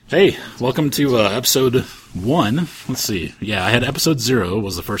Hey, welcome to episode 1. Let's see. Yeah, I had episode 0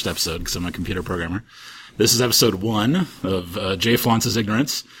 was the first episode because I'm a computer programmer. This is episode 1 of Jay Flaunts'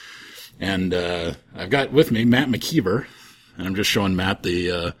 Ignorance. And I've got with me Matt McKeever. And I'm just showing Matt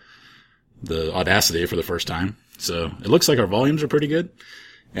the Audacity for the first time. So it looks like our volumes are pretty good.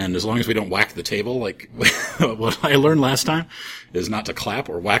 And as long as we don't whack the table, like what I learned last time is not to clap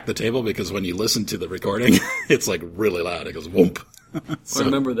or whack the table, because when you listen to the recording, it's like really loud. It goes whoomp. So, I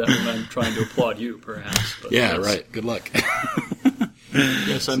remember that when I'm trying to applaud you, perhaps. But yeah, right. Good luck.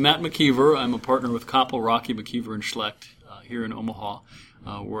 Yes, I'm Matt McKeever. I'm a partner with Koppel, Rocky, McKeever, and Schlecht here in Omaha.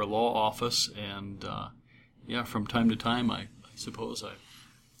 We're a law office, and from time to time, I suppose I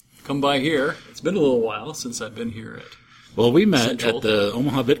come by here. It's been a little while since I've been here at Well, we met Central. at the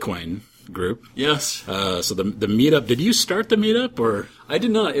Omaha Bitcoin group. Yes. So the meetup, did you start the meetup, or? I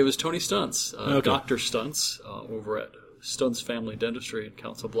did not. It was Tony Stuntz, Okay. Dr. Stuntz, over at Stuntz Family Dentistry in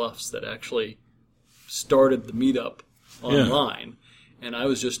Council Bluffs, that actually started the meetup online. Yeah. And I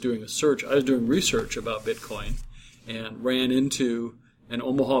was just doing a search. I was doing research about Bitcoin and ran into an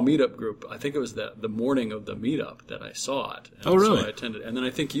Omaha meetup group. I think it was the morning of the meetup that I saw it. And Oh, really? So I attended. And then I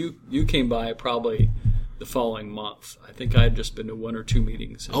think you came by probably the following month. I think I had just been to 1 or 2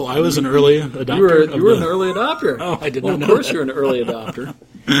 meetings. Oh, I was an early adopter. You were an early adopter. Oh, I did well, not know of course that. you're an early adopter.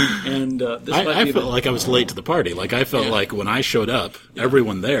 And this might I be felt like I was late to the party. Like I felt like when I showed up,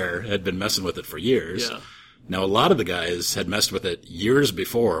 everyone there had been messing with it for years. Yeah. Now, a lot of the guys had messed with it years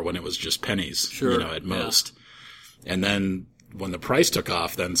before when it was just pennies, Sure. at most. And then when the price took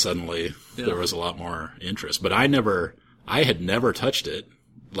off, then suddenly there was a lot more interest. But I had never touched it,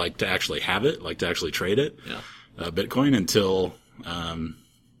 like to actually have it, like to actually trade it, Bitcoin, until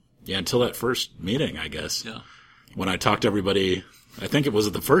that first meeting, I guess. Yeah. When I talked to everybody, I think it was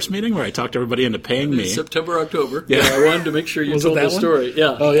at the first meeting where I talked everybody into paying me. September, October. Yeah. I wanted to make sure you Was it told that the one? story.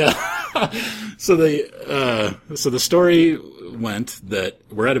 Yeah. Oh yeah. So the story went that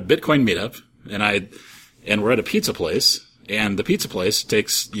we're at a Bitcoin meetup, and we're at a pizza place, and the pizza place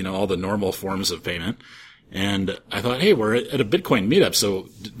takes all the normal forms of payment. And I thought, hey, we're at a Bitcoin meetup, so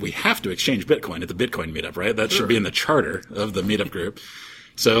we have to exchange Bitcoin at the Bitcoin meetup, right? That should be in the charter of the meetup group.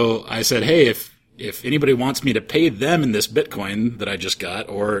 So I said, hey, if anybody wants me to pay them in this Bitcoin that I just got,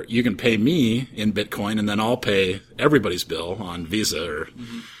 or you can pay me in Bitcoin, and then I'll pay everybody's bill on Visa or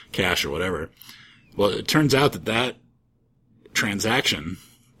cash or whatever. Well, it turns out that transaction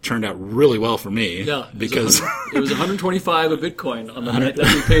turned out really well for me. Yeah. Because it was 125 a Bitcoin on the night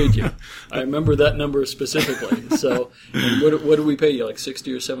that we paid you. I remember that number specifically. So, and what did we pay you? Like $60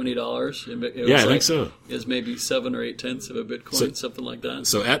 or $70? I think so. It was maybe 7 or 8 tenths of a Bitcoin, something like that.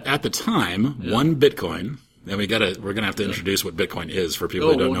 So at the time, 1 Bitcoin, and we're gonna have to introduce what Bitcoin is for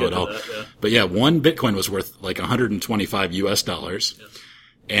people who don't know it all. That, But 1 Bitcoin was worth like $125 US. Yes.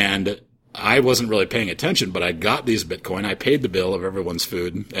 And I wasn't really paying attention, but I got these Bitcoin. I paid the bill of everyone's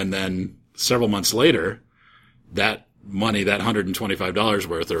food. And then several months later, that money, that $125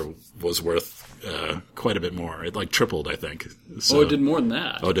 worth, was worth quite a bit more. It like tripled, I think. So, it did more than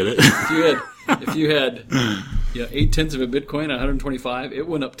that. Oh, did it? If you had 8 tenths of a Bitcoin at 125, it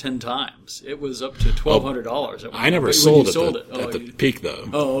went up 10 times. It was up to $1,200. I never sold it at the peak, though.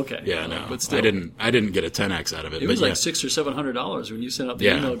 Oh, okay. Yeah, no. But still, I didn't get a 10x out of it. it was like $600 or $700 when you sent out the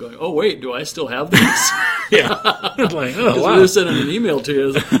email going, oh, wait, do I still have these? Yeah. Like, oh, Because wow. we were sending an email to you. It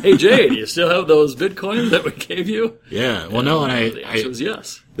was like, hey, Jay, do you still have those Bitcoins that we gave you? Yeah. Well, no, and the answer was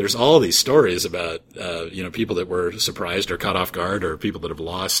yes. There's all these stories about, people that were surprised or caught off guard, or people that have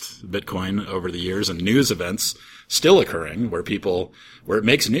lost Bitcoin over the years, and news events still occurring where it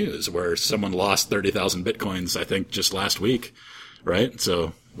makes news, where someone lost 30,000 Bitcoins, I think, just last week, right?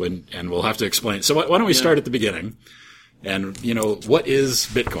 So and we'll have to explain. So why don't we start at the beginning? And, what is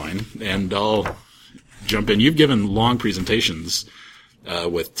Bitcoin? And I'll jump in. You've given long presentations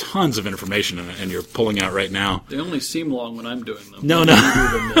with tons of information, and you're pulling out right now. They only seem long when I'm doing them. No.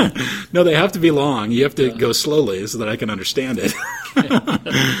 No, they have to be long. You have to go slowly so that I can understand it.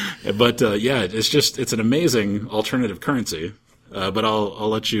 But, it's an amazing alternative currency. But I'll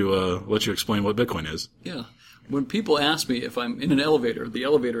let you explain what Bitcoin is. Yeah. When people ask me if I'm in an elevator, the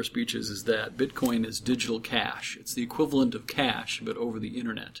elevator speeches is that Bitcoin is digital cash. It's the equivalent of cash, but over the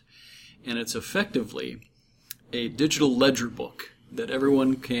internet. And it's effectively a digital ledger book that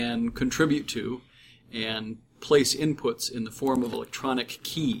everyone can contribute to and place inputs in the form of electronic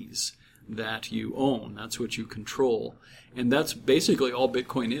keys that you own. That's what you control. And that's basically all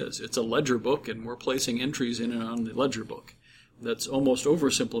Bitcoin is. It's a ledger book, and we're placing entries in and on the ledger book. That's almost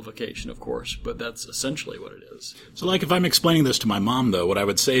oversimplification, of course, but that's essentially what it is. So, like, if I'm explaining this to my mom, though, what I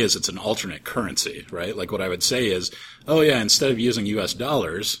would say is it's an alternate currency, right? Like, what I would say is, oh, yeah, instead of using U.S.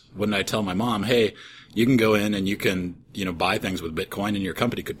 dollars, wouldn't I tell my mom, hey, you can go in and you can, buy things with Bitcoin, and your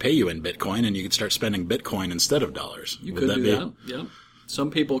company could pay you in Bitcoin, and you could start spending Bitcoin instead of dollars. You could do that, yeah. Some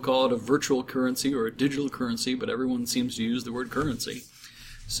people call it a virtual currency or a digital currency, but everyone seems to use the word currency.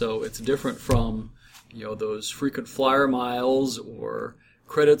 So it's different from those frequent flyer miles or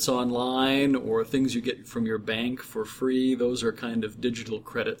credits online or things you get from your bank for free. Those are kind of digital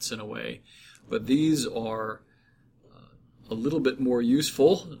credits in a way. But these are a little bit more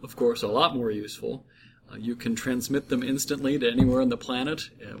useful, of course, a lot more useful. You can transmit them instantly to anywhere on the planet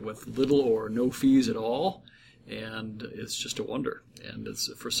with little or no fees at all. And it's just a wonder. And it's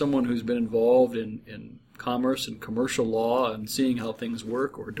for someone who's been involved in commerce and commercial law and seeing how things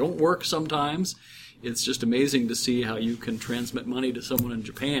work or don't work sometimes. It's just amazing to see how you can transmit money to someone in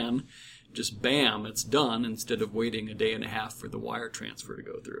Japan. Just bam, it's done instead of waiting a day and a half for the wire transfer to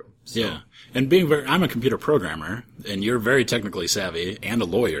go through. So, yeah. And I'm a computer programmer, and you're very technically savvy and a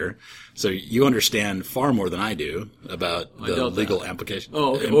lawyer, so you understand far more than I do about the legal implications.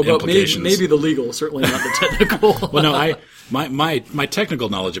 Oh, okay. Well, maybe the legal, certainly not the technical. Well, no, my technical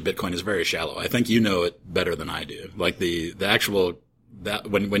knowledge of Bitcoin is very shallow. I think you know it better than I do. Like the actual, that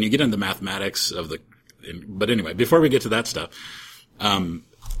when you get into mathematics of but anyway, before we get to that stuff,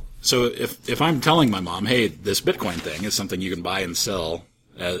 so if I'm telling my mom, hey, this Bitcoin thing is something you can buy and sell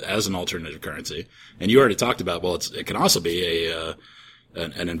as an alternative currency, and you already talked about, well, it can also be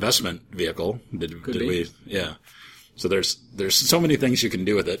an investment vehicle. Did we? Yeah. So there's so many things you can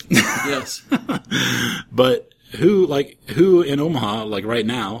do with it. Yes. But who in Omaha, like right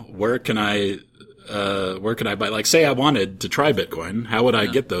now, where can I buy? Like, say I wanted to try Bitcoin, how would I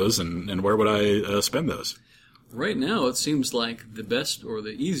get those, and where would I spend those? Right now, it seems like the best or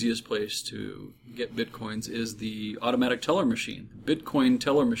the easiest place to get Bitcoins is the automatic teller machine, Bitcoin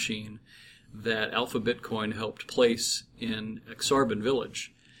teller machine that Alpha Bitcoin helped place in Exarban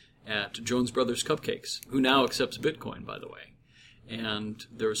Village at Jones Brothers Cupcakes, who now accepts Bitcoin, by the way. And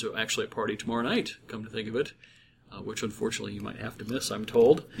there's actually a party tomorrow night, come to think of it, which unfortunately you might have to miss, I'm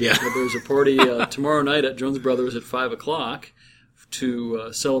told. Yeah. But there's a party tomorrow night at Jones Brothers at 5 o'clock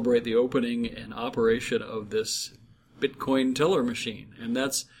to celebrate the opening and operation of this Bitcoin teller machine. And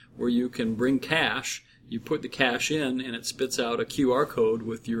that's where you can bring cash. You put the cash in, and it spits out a QR code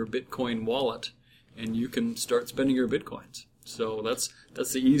with your Bitcoin wallet, and you can start spending your Bitcoins. So that's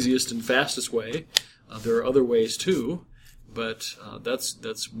the easiest and fastest way. There are other ways too, but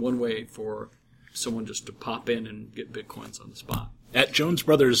that's one way for someone just to pop in and get Bitcoins on the spot. At Jones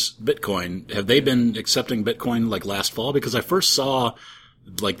Brothers Bitcoin, have they been accepting Bitcoin like last fall? Because I first saw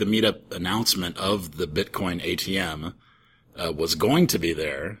like the meetup announcement of the Bitcoin ATM was going to be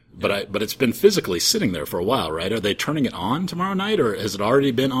there, but it's been physically sitting there for a while, right? Are they turning it on tomorrow night, or has it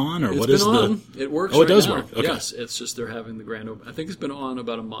already been on, or it's what been is on. It works. Oh, it does now. work. Okay. Yes, it's just they're having the grand open. I think it's been on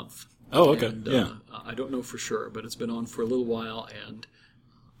about a month. Oh, okay. And, yeah. I don't know for sure, but it's been on for a little while, and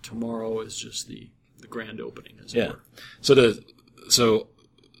tomorrow is just the grand opening, as it were. So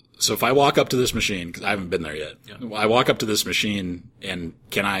if I walk up to this machine, because I haven't been there yet, I walk up to this machine, and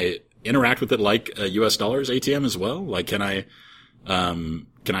can I interact with it like a U.S. dollars ATM as well? Like, can I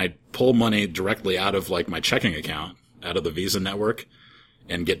pull money directly out of like my checking account, out of the Visa network,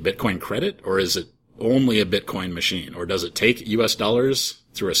 and get Bitcoin credit, or is it only a Bitcoin machine, or does it take U.S. dollars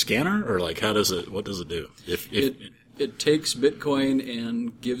through a scanner, or like what does it do? It takes Bitcoin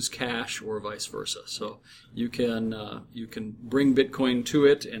and gives cash, or vice versa. So you can bring Bitcoin to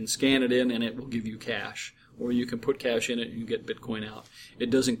it and scan it in, and it will give you cash. Or you can put cash in it and you get Bitcoin out. It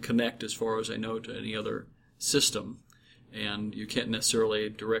doesn't connect, as far as I know, to any other system, and you can't necessarily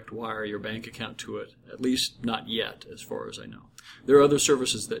direct wire your bank account to it, at least not yet, as far as I know. There are other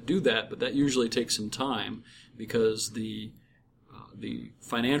services that do that, but that usually takes some time because the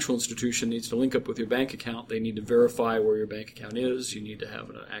financial institution needs to link up with your bank account. They need to verify where your bank account is. You need to have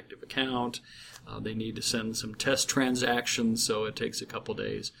an active account. They need to send some test transactions, so it takes a couple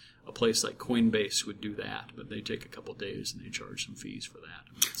days. A place like Coinbase would do that, but they take a couple days and they charge some fees for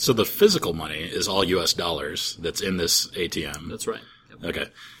that. So the physical money is all U.S. dollars that's in this ATM. That's right. Yep.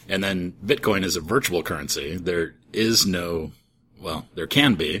 Okay. And then Bitcoin is a virtual currency. There is no, well, there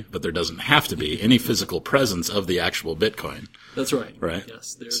can be, but there doesn't have to be any physical presence of the actual Bitcoin. That's right. Right.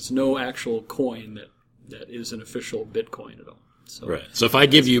 Yes. There's no actual coin that is an official Bitcoin at all. So, right. So if I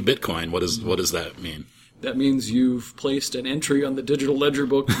give you Bitcoin, what does that mean? That means you've placed an entry on the digital ledger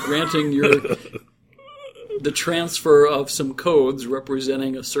book granting the transfer of some codes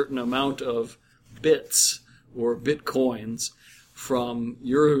representing a certain amount of bits or bitcoins from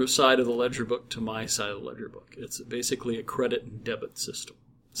your side of the ledger book to my side of the ledger book. It's basically a credit and debit system.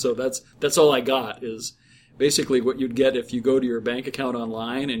 So that's all I got, is basically what you'd get if you go to your bank account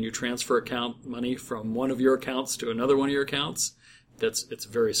online and you transfer account money from one of your accounts to another one of your accounts. It's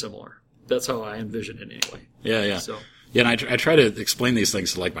very similar. That's how I envision it anyway. Yeah. So. Yeah, and I try to explain these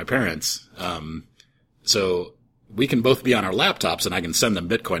things to like my parents. So we can both be on our laptops and I can send them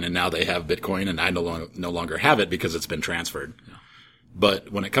Bitcoin and now they have Bitcoin and I no longer have it because it's been transferred. Yeah.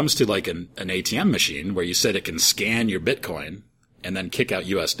 But when it comes to like an ATM machine where you said it can scan your Bitcoin and then kick out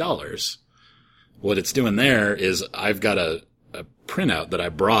US dollars, what it's doing there is I've got a printout that I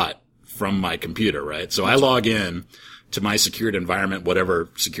brought from my computer, right? So I log in to my secured environment, whatever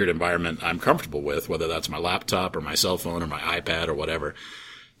secured environment I'm comfortable with, whether that's my laptop or my cell phone or my iPad or whatever.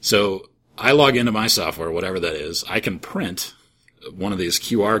 So I log into my software, whatever that is. I can print one of these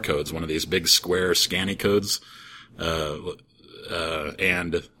QR codes, one of these big square scanny codes,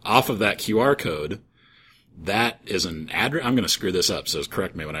 and off of that QR code, that is an address. I'm going to screw this up, so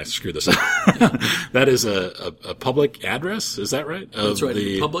correct me when I screw this up. That is a public address. Is that right? That's right.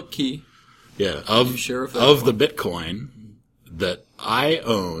 The public key. Yeah, of the Bitcoin that I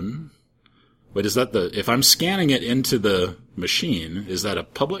own. Wait, is that if I'm scanning it into the machine, is that a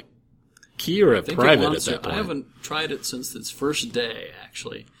public key or a private at that point? I haven't tried it since its first day,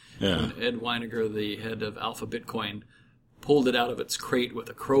 actually. Yeah. When Ed Weiniger, the head of Alpha Bitcoin, pulled it out of its crate with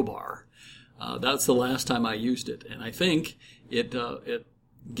a crowbar. That's the last time I used it, and I think it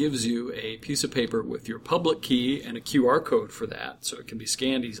gives you a piece of paper with your public key and a QR code for that, so it can be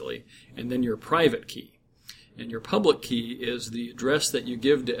scanned easily, and then your private key. And your public key is the address that you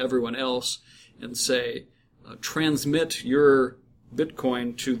give to everyone else and say, transmit your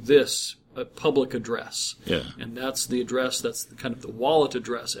Bitcoin to this public address. Yeah. And that's the address, that's kind of the wallet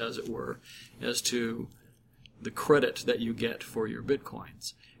address, as it were, as to the credit that you get for your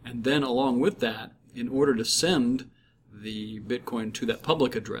Bitcoins. And then along with that, in order to send the Bitcoin to that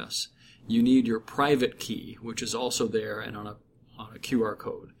public address, you need your private key, which is also there and on a QR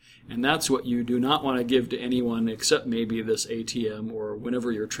code. And that's what you do not want to give to anyone except maybe this ATM or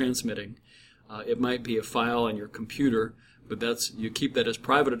whenever you're transmitting. It might be a file on your computer, but you keep that as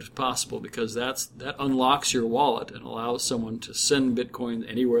private as possible because that unlocks your wallet and allows someone to send Bitcoin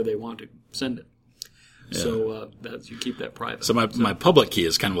anywhere they want to send it. Yeah. So you keep that private. So my public key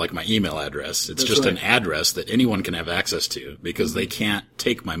is kind of like my email address. It's just an address that anyone can have access to because they can't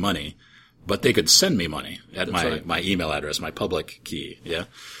take my money, but they could send me money at my email address, my public key. Yeah.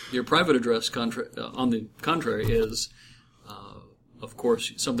 Your private address, on the contrary, is, of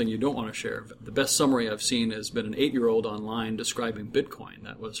course, something you don't want to share. The best summary I've seen has been an 8-year-old online describing Bitcoin.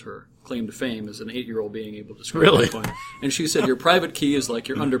 That was her claim to fame, as an 8-year-old being able to describe Bitcoin. And she said your private key is like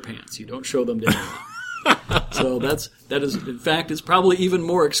your underpants. You don't show them to anyone. So that is in fact it's probably even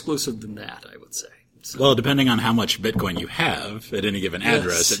more exclusive than that, I would say. So. Well, depending on how much Bitcoin you have at any given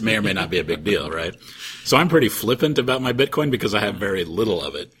address, it may or may not be a big deal, right? So I'm pretty flippant about my Bitcoin because I have very little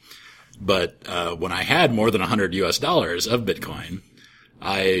of it. But when I had more than $100 of Bitcoin,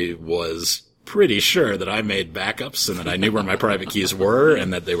 I was pretty sure that I made backups and that I knew where my private keys were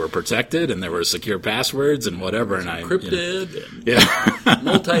and that they were protected and there were secure passwords and whatever. And encrypted. And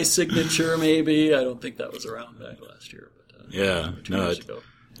multi-signature maybe. I don't think that was around back last year. But, 2 years ago.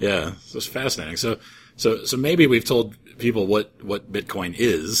 Yeah, so it's fascinating. So maybe we've told people what Bitcoin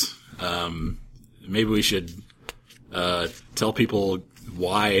is. Maybe we should tell people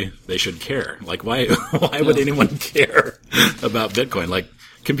why they should care. Like why would anyone care about Bitcoin? Like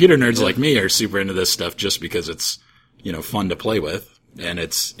computer nerds like me are super into this stuff just because it's, fun to play with and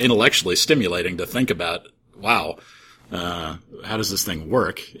it's intellectually stimulating to think about, wow, how does this thing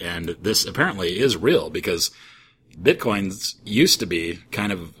work? And this apparently is real because Bitcoins used to be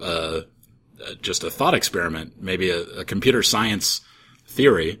kind of just a thought experiment, maybe a computer science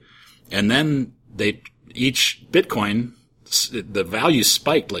theory, and then each Bitcoin, the value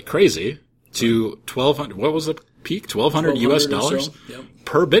spiked like crazy to 1,200. What was the peak? $1,200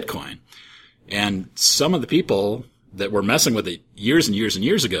 per Bitcoin, and some of the people that were messing with it years and years and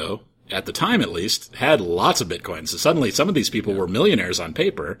years ago, at the time at least, had lots of Bitcoins. So suddenly, some of these people were millionaires on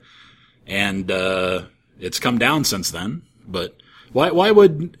paper, and it's come down since then, but why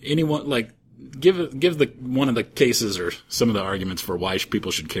would anyone give one of the cases or some of the arguments for why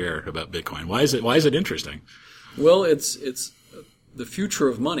people should care about Bitcoin? Why is it interesting? Well, it's the future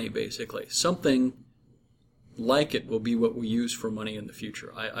of money basically. Something like it will be what we use for money in the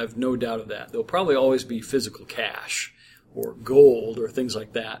future. I've no doubt of that. There'll probably always be physical cash or gold or things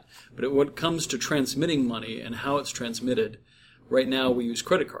like that. But when it comes to transmitting money and how it's transmitted, right now we use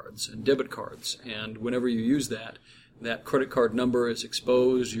credit cards and debit cards, and whenever you use that, that credit card number is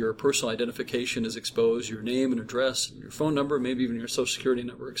exposed, your personal identification is exposed, your name and address, your phone number, maybe even your social security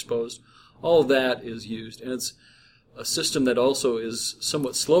number exposed. All of that is used. And it's a system that also is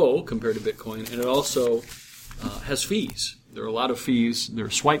somewhat slow compared to Bitcoin, and it also has fees. There are a lot of fees. There are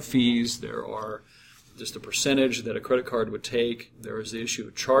swipe fees. There are just a percentage that a credit card would take. There is the issue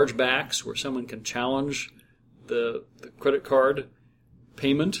of chargebacks, where someone can challenge the credit card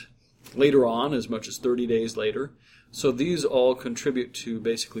payment later on, as much as 30 days later. So these all contribute to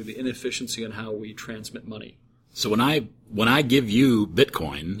basically the inefficiency in how we transmit money. So when I give you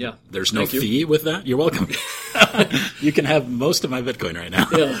Bitcoin, Yeah. there's no Thank you. fee with that? You're welcome. You can have most of my Bitcoin right now.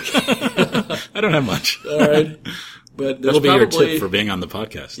 Yeah. I don't have much. All right. But there's That'll be your probably, tip for being on the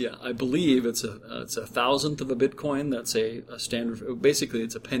podcast. Yeah, I believe it's a thousandth of a Bitcoin. That's a standard. Basically,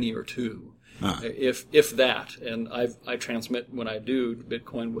 it's a penny or two, if that. And I transmit when I do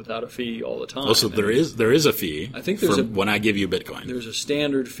Bitcoin without a fee all the time. Also, there is a fee. I think there's when I give you Bitcoin. There's a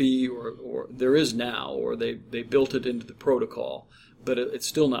standard fee, or there is now, or they built it into the protocol, but it's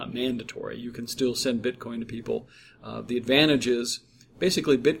still not mandatory. You can still send Bitcoin to people. The advantage is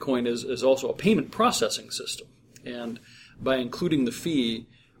basically Bitcoin is also a payment processing system. And by including the fee,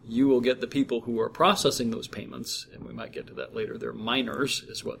 you will get the people who are processing those payments, and we might get to that later. They're miners,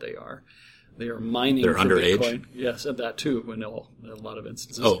 is what they are. They are mining They're for underage? Bitcoin. Yes, and that too, in a lot of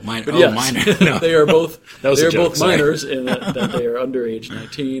instances. Oh, minor. But Oh, yes, minor. No. they are both. That was they a are joke, both sorry. miners in that they are under age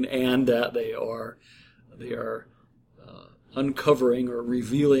 19, and that they are uncovering or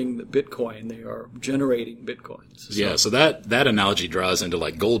revealing the Bitcoin. They are generating Bitcoins. Yeah, so that analogy draws into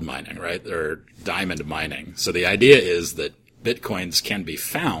like gold mining, right? Or diamond mining. So the idea is that Bitcoins can be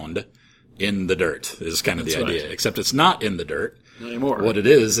found in the dirt is kind of That's the idea. right. Except it's not in the dirt. Not anymore. What it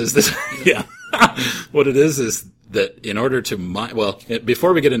is this, yeah. What it is that in order to mine, well,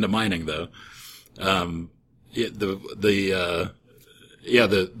 before we get into mining though, the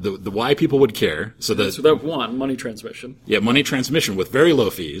why people would care. So that one, money transmission. yeah, money transmission with very low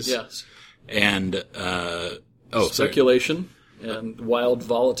fees. Yes. And, Speculation and wild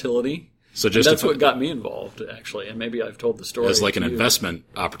volatility. So And just that's what got me involved, actually. And maybe I've told the story. as like an to you. investment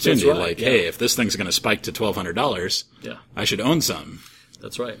opportunity, That's right, like, yeah. hey, if this thing's going to spike to $1,200, Yeah. I should own some.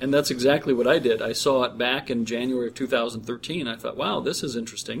 That's right. And that's exactly what I did. I saw it back in January of 2013. I thought, wow, this is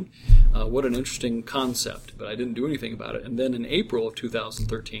interesting. What an interesting concept. But I didn't do anything about it. And then in April of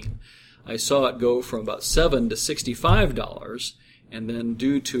 2013, I saw it go from about $7 to $65. And then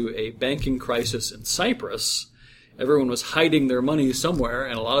due to a banking crisis in Cyprus, everyone was hiding their money somewhere,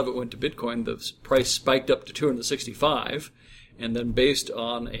 and a lot of it went to Bitcoin. The price spiked up to $265. And then based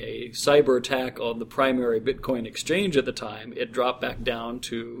on a cyber attack on the primary Bitcoin exchange at the time, it dropped back down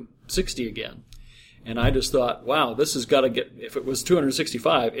to 60 again. And I just thought, wow, this has got to get, if it was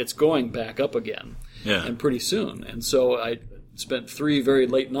 265, it's going back up again. Yeah. And pretty soon. And so I spent 3 very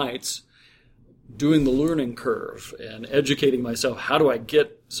late nights doing the learning curve and educating myself, how do I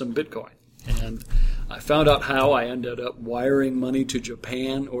get some Bitcoin? And I found out how. I ended up wiring money to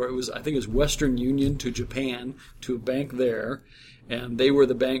Japan, or I think it was Western Union to Japan, to a bank there. And they were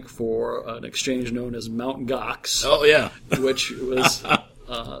the bank for an exchange known as Mt. Gox, Oh, yeah. which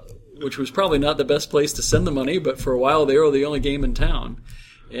was probably not the best place to send the money, but for a while they were the only game in town.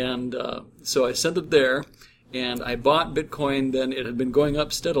 And so I sent it there, and I bought Bitcoin then. It had been going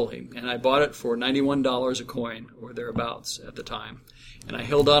up steadily, and I bought it for $91 a coin, or thereabouts at the time. And I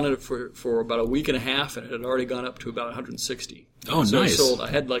held on to it for about a week and a half, and it had already gone up to about 160. Oh, so nice. I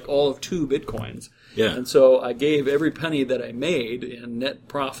had like all of 2 Bitcoins. Yeah. And so I gave every penny that I made in net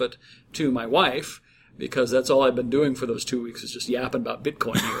profit to my wife, because that's all I've been doing for those 2 weeks is just yapping about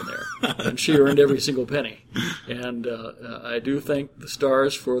Bitcoin here and there. And she earned every single penny. And I do thank the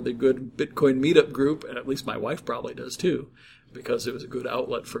stars for the good Bitcoin meetup group, and at least my wife probably does too, because it was a good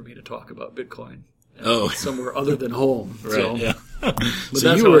outlet for me to talk about Bitcoin. Somewhere other than home. Right, So, yeah. but So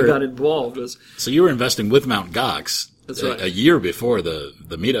that's how I got involved. So you were investing with Mt. Gox That's right. a year before the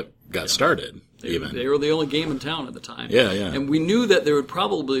meetup got started, even. They were the only game in town at the time. Yeah, yeah. And we knew that there would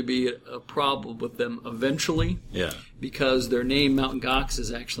probably be a problem with them eventually. Yeah. Because their name, Mt. Gox,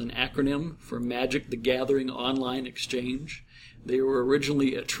 is actually an acronym for Magic the Gathering Online Exchange. They were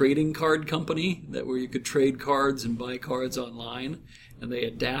originally a trading card company where you could trade cards and buy cards online, and they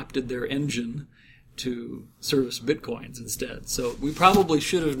adapted their engine to service Bitcoins instead. So we probably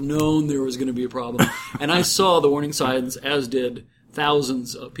should have known there was going to be a problem. And I saw the warning signs, as did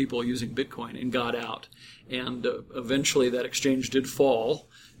thousands of people using Bitcoin, and got out. And eventually that exchange did fall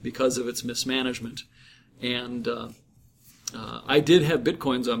because of its mismanagement. And I did have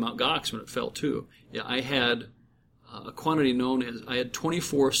Bitcoins on Mt. Gox when it fell too. Yeah, I had a quantity known as, I had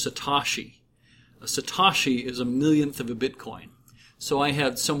 24 Satoshi A Satoshi is a millionth of a Bitcoin. So I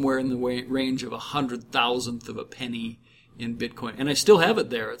had somewhere in the range of 100,000th of a penny in Bitcoin. And I still have it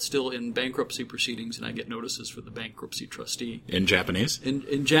there. It's still in bankruptcy proceedings, and I get notices for the bankruptcy trustee. In Japanese?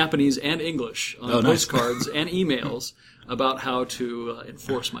 In Japanese and English on postcards and emails about how to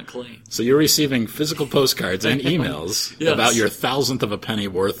enforce my claim. So you're receiving physical postcards and emails Yes. about your thousandth of a penny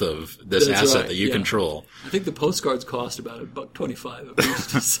worth of this That's asset right, that you yeah. control. I think the postcards cost about $1.25 at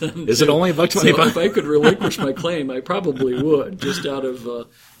least to send. Is it only $1.25? So if I could relinquish my claim, I probably would, just out of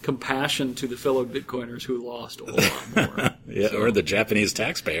compassion to the fellow Bitcoiners who lost a whole lot more. Yeah, or the Japanese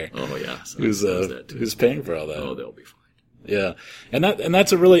taxpayer Oh, yeah. who's paying for all that. Oh, they'll be fine. Yeah, and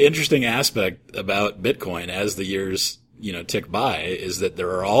that's a really interesting aspect about Bitcoin as the years tick by, is that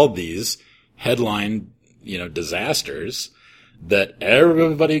there are all these headline disasters that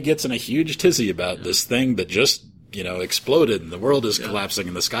everybody gets in a huge tizzy about. This thing that just exploded and the world is collapsing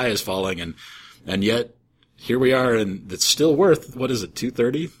and the sky is falling, and yet here we are, and it's still worth, what is it,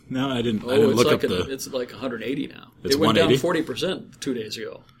 230 now? I didn't look up it's like 180 now. It's It went down 180? 40% 2 days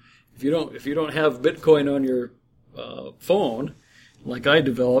ago. If you don't have Bitcoin on your phone, like I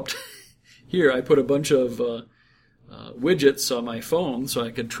developed, here I put a bunch of widgets on my phone so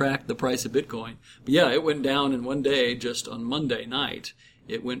I could track the price of Bitcoin. But yeah, it went down in one day. Just on Monday night,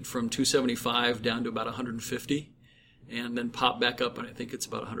 it went from 275 down to about 150, and then popped back up, and I think it's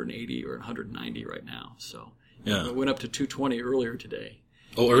about 180 or 190 right now. So Yeah. it went up to 220 earlier today.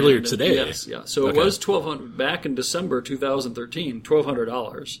 Oh, earlier And, today? Yes, yeah. So Okay. it was $1,200 back in December 2013,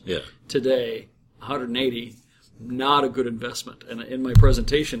 $1,200. Yeah. Today, 180. Not a good investment. And in my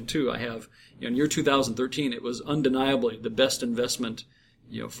presentation too, I have in year 2013, it was undeniably the best investment.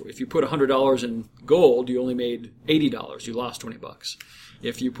 If you put $100 in gold, you only made $80. You lost $20.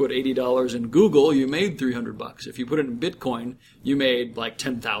 If you put $80 in Google, you made $300. If you put it in Bitcoin, you made like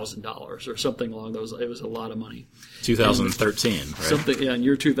 $10,000 or something along those. It was a lot of money. 2013, right? Something, yeah, in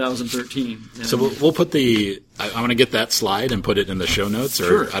year 2013. And So we'll put I want to get that slide and put it in the show notes, or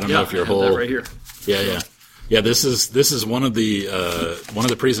sure, I don't know if your I have whole that right here. Yeah. This is one of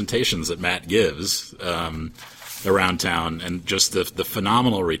the presentations that Matt gives around town, and just the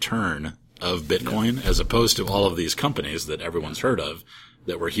phenomenal return of Bitcoin as opposed to all of these companies that everyone's heard of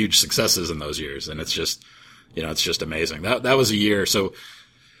that were huge successes in those years, and it's just amazing. That was a year. So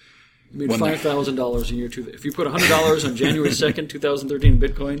You made $5,000 in year two. If you put $100 on January 2nd, 2013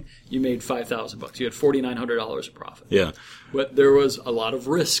 Bitcoin, you made $5,000. You had $4,900 of profit. yeah. But there was a lot of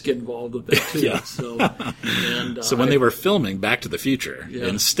risk involved with that too. Yeah. So when they were filming Back to the Future, Yeah.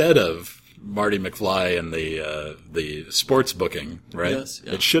 instead of Marty McFly and the sports booking, right? Yes,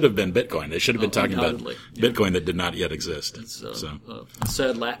 yeah. It should have been Bitcoin. They should have been talking about undoubtedly, Bitcoin that did not yet exist. it's so a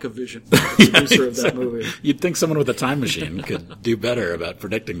sad lack of vision by the producer of that movie. You'd think someone with a time machine could do better about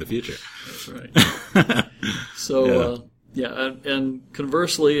predicting the future. That's right. So, and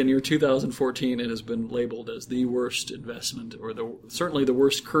conversely, in year 2014, it has been labeled as the worst investment, or certainly the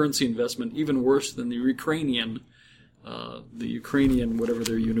worst currency investment, even worse than the Ukrainian, whatever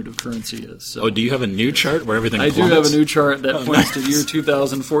their unit of currency is. So, Do you have a new chart where everything I do plummets? have a new chart that points to year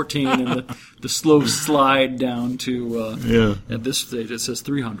 2014 and the slow slide down to, at this stage it says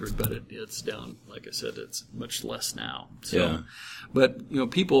 300, but it's down, like I said, it's much less now. So, Yeah. But,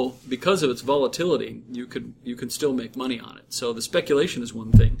 people, because of its volatility, you can still make money on it. So the speculation is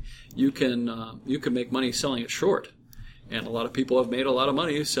one thing. You can make money selling it short. And a lot of people have made a lot of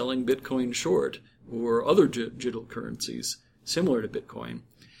money selling Bitcoin short or other digital currencies similar to Bitcoin.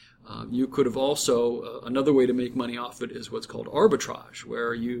 You could have also, another way to make money off it is what's called arbitrage,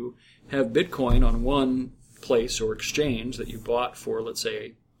 where you have Bitcoin on one place or exchange that you bought for, let's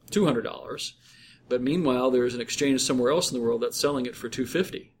say, $200, but meanwhile there's an exchange somewhere else in the world that's selling it for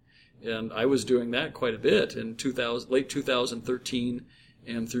 $250. And I was doing that quite a bit in late 2013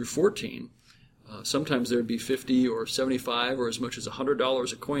 and through 14. Sometimes there'd be 50 or 75 or as much as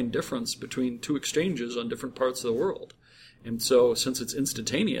 $100 a coin difference between two exchanges on different parts of the world. And so since it's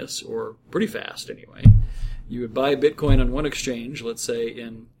instantaneous, or pretty fast anyway, you would buy Bitcoin on one exchange, let's say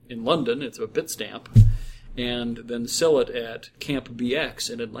in London, it's a Bitstamp, and then sell it at Camp BX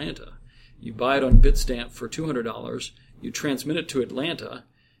in Atlanta. You buy it on Bitstamp for $200, you transmit it to Atlanta,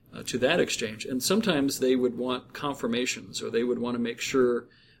 to that exchange, and sometimes they would want confirmations, or they would want to make sure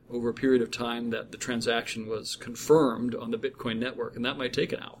over a period of time that the transaction was confirmed on the Bitcoin network, and that might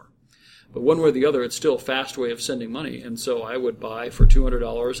take an hour. But one way or the other, it's still a fast way of sending money, and so I would buy for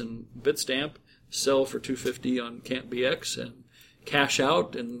 $200 in Bitstamp, sell for $250 on Camp BX, and cash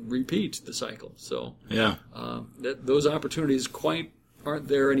out and repeat the cycle. So those opportunities quite aren't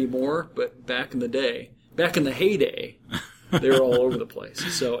there anymore, but back in the heyday, They were all over the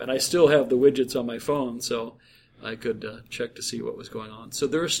place. So, and I still have the widgets on my phone, so I could check to see what was going on. So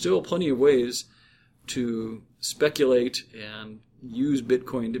there are still plenty of ways to speculate and use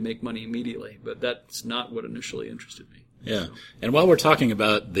Bitcoin to make money immediately, but that's not what initially interested me. Yeah. And while we're talking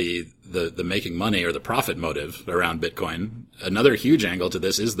about the making money or the profit motive around Bitcoin, another huge angle to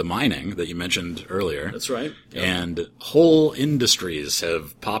this is the mining that you mentioned earlier. That's right. Yep. And whole industries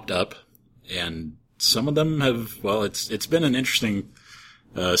have popped up, and some of them have, well, it's been an interesting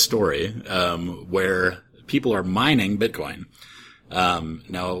story where people are mining Bitcoin.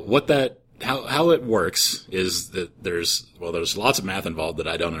 Now, how it works is that there's lots of math involved that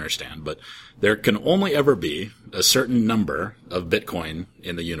I don't understand, but there can only ever be a certain number of Bitcoin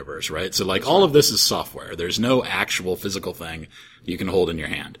in the universe, right? So like all of this is software. There's no actual physical thing you can hold in your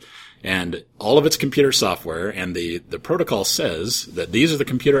hand. And all of it's computer software, and the protocol says that these are the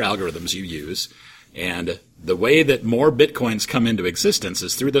computer algorithms you use, and the way that more Bitcoins come into existence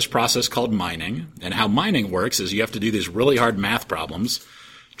is through this process called mining. And how mining works is you have to do these really hard math problems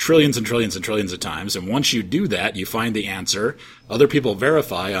trillions and trillions and trillions of times. And once you do that, you find the answer. Other people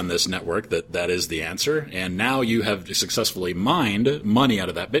verify on this network that that is the answer. And now you have successfully mined money out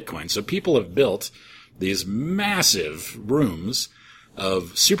of that Bitcoin. So people have built these massive rooms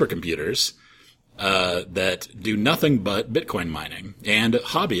of supercomputers that do nothing but Bitcoin mining. And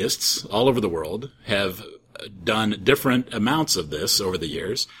hobbyists all over the world have done different amounts of this over the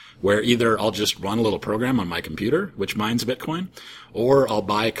years, where either I'll just run a little program on my computer, which mines Bitcoin, or I'll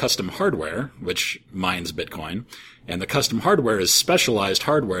buy custom hardware, which mines Bitcoin. And the custom hardware is specialized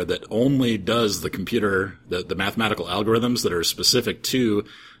hardware that only does the computer, the mathematical algorithms that are specific to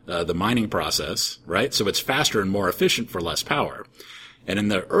the mining process, right? So it's faster and more efficient for less power. And in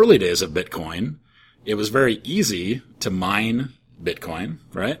the early days of Bitcoin, it was very easy to mine Bitcoin,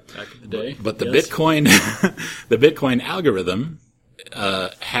 right? Back in the day. But the yes. the Bitcoin algorithm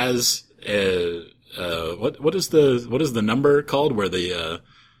has what is the number called where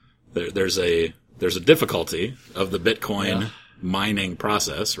there's a difficulty of the Bitcoin mining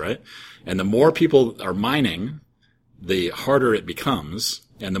process, right? And the more people are mining, the harder it becomes,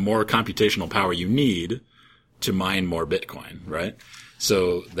 and the more computational power you need to mine more Bitcoin, right?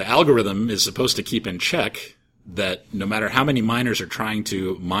 So the algorithm is supposed to keep in check that no matter how many miners are trying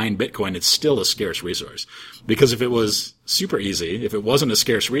to mine Bitcoin, it's still a scarce resource. Because if it was super easy, if it wasn't a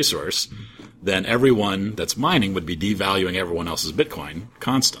scarce resource, then everyone that's mining would be devaluing everyone else's Bitcoin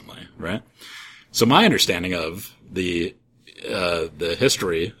constantly, right? So my understanding of the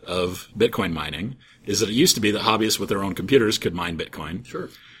history of Bitcoin mining is that it used to be that hobbyists with their own computers could mine Bitcoin. Sure.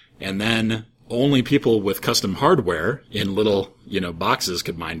 And then only people with custom hardware in little, boxes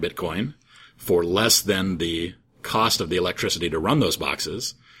could mine Bitcoin for less than the cost of the electricity to run those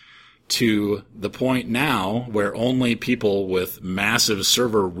boxes, to the point now where only people with massive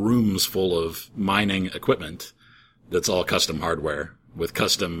server rooms full of mining equipment that's all custom hardware with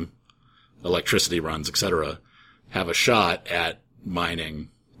custom electricity runs, etc., have a shot at mining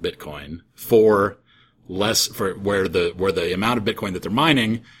Bitcoin for where the amount of Bitcoin that they're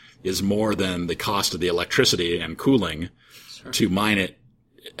mining is more than the cost of the electricity and cooling to mine it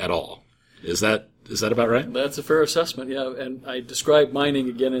at all. Is that about right? That's a fair assessment, yeah. And I described mining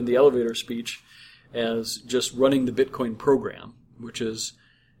again in the elevator speech as just running the Bitcoin program, which is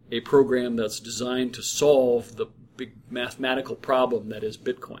a program that's designed to solve the big mathematical problem that is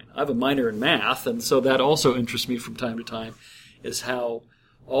Bitcoin. I have a minor in math, and so that also interests me from time to time, is how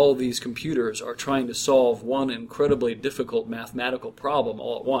all these computers are trying to solve one incredibly difficult mathematical problem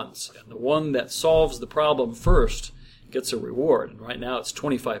all at once. And the one that solves the problem first gets a reward. And right now it's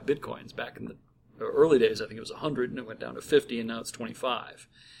 25 Bitcoins. Back in the early days, I think it was 100, and it went down to 50, and now it's 25.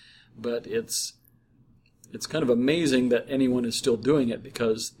 But it's kind of amazing that anyone is still doing it,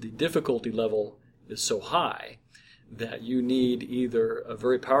 because the difficulty level is so high that you need either a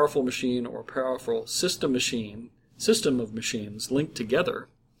very powerful machine or a powerful system of machines linked together,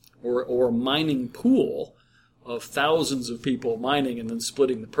 or a mining pool of thousands of people mining and then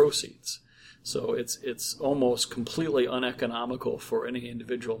splitting the proceeds. So it's almost completely uneconomical for any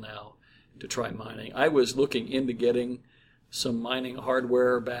individual now to try mining. I was looking into getting some mining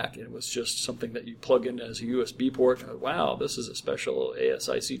hardware back, and it was just something that you plug in as a USB port. Wow, this is a special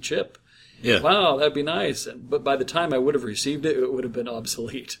ASIC chip. Yeah. Wow, that'd be nice. But by the time I would have received it, it would have been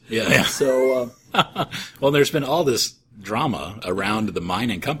obsolete. Yeah. So, well, there's been all this drama around the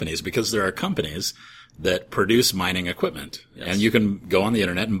mining companies, because there are companies that produce mining equipment. Yes. And you can go on the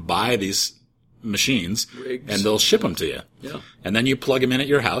internet and buy these machines, rigs, and they'll ship them to you. Yeah. And then you plug them in at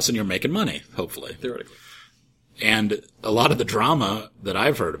your house and you're making money, hopefully. Theoretically. And a lot of the drama that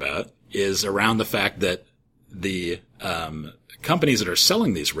I've heard about is around the fact that the companies that are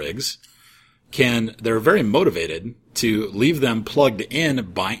selling these rigs they're very motivated to leave them plugged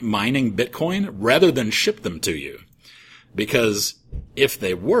in mining Bitcoin rather than ship them to you. Because if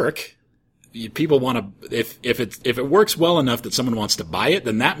they work, people want to, if it works well enough that someone wants to buy it,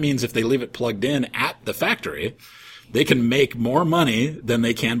 then that means if they leave it plugged in at the factory, they can make more money than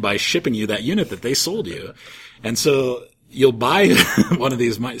they can by shipping you that unit that they sold you. And so you'll buy one of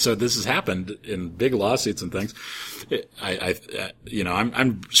these. So this has happened in big lawsuits and things.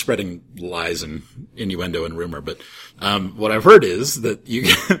 I'm spreading lies and innuendo and rumor, but what I've heard is that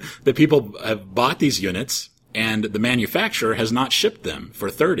that people have bought these units and the manufacturer has not shipped them for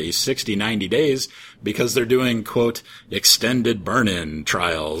 30, 60, 90 days because they're doing, quote, extended burn-in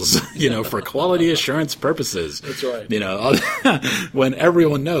trials, for quality assurance purposes. That's right. When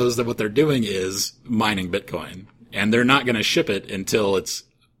everyone knows that what they're doing is mining Bitcoin. And they're not going to ship it until it's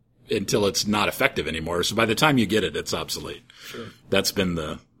not effective anymore. So by the time you get it, it's obsolete. Sure. That's been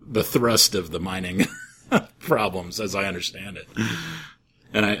the thrust of the mining problems, as I understand it.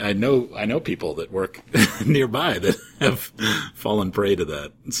 And I know people that work nearby that have fallen prey to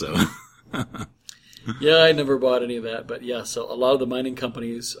that. So. Yeah, I never bought any of that, but yes, a lot of the mining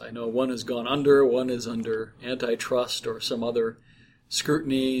companies, I know one has gone under, one is under antitrust or some other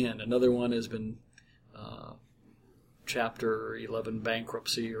scrutiny, and another one has been Chapter 11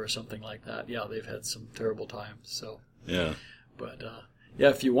 bankruptcy or something like that. Yeah, they've had some terrible times. So yeah, but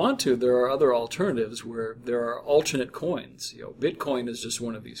if you want to, there are other alternatives where there are alternate coins. Bitcoin is just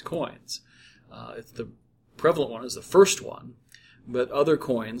one of these coins. It's the prevalent one is the first one, but other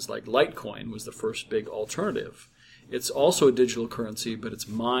coins like Litecoin was the first big alternative. It's also a digital currency, but it's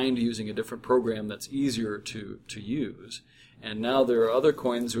mined using a different program that's easier to use. And now there are other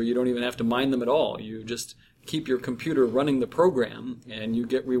coins where you don't even have to mine them at all. You just keep your computer running the program, and you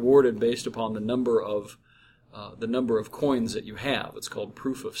get rewarded based upon the number of coins that you have. It's called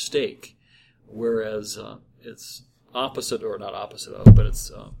proof of stake, whereas it's opposite, or not opposite of, but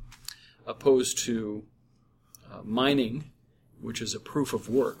it's opposed to mining, which is a proof of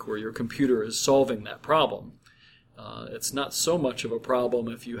work, where your computer is solving that problem. It's not so much of a problem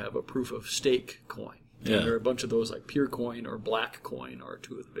if you have a proof of stake coin. Yeah. And there are a bunch of those like Peercoin or Blackcoin are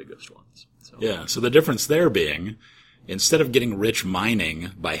two of the biggest ones. So. Yeah, so the difference there being, instead of getting rich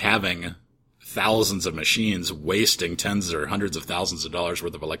mining by having thousands of machines wasting tens or hundreds of thousands of dollars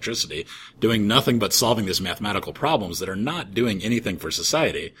worth of electricity, doing nothing but solving these mathematical problems that are not doing anything for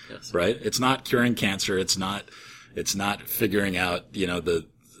society, yes. Right? It's not curing cancer. It's not figuring out,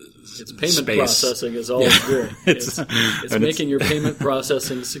 Its payment space. Processing is all it's doing. It's making your payment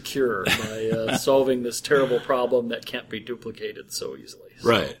processing secure by solving this terrible problem that can't be duplicated so easily. So.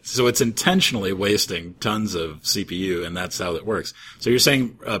 Right. So it's intentionally wasting tons of CPU, and that's how it works. So you're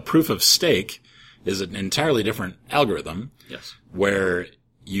saying proof of stake is an entirely different algorithm. Yes. Where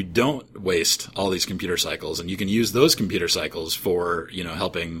you don't waste all these computer cycles, and you can use those computer cycles for,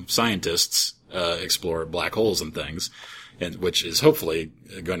 helping scientists explore black holes and things. And which is hopefully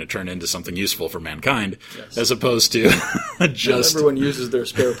going to turn into something useful for mankind, yes. As opposed to just... Not everyone uses their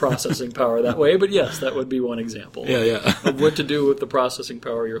spare processing power that way, but yes, that would be one example of what to do with the processing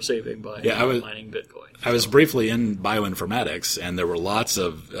power you're saving by mining Bitcoin. I was briefly in bioinformatics, and there were lots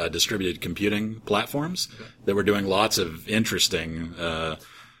of distributed computing platforms that were doing lots of interesting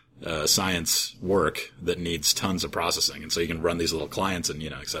science work that needs tons of processing. And so you can run these little clients and,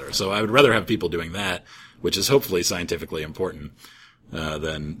 et cetera. So I would rather have people doing that, which is hopefully scientifically important,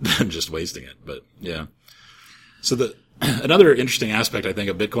 than just wasting it. But yeah. So another interesting aspect, I think,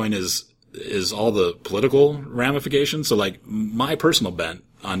 of Bitcoin is all the political ramifications. So like my personal bent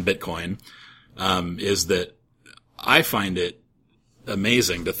on Bitcoin, is that I find it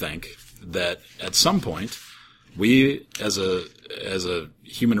amazing to think that at some point we as a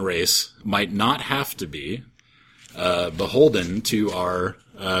human race might not have to be, beholden to our,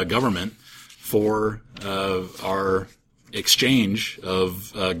 government for our exchange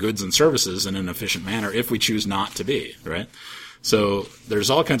of goods and services in an efficient manner if we choose not to be, right? So there's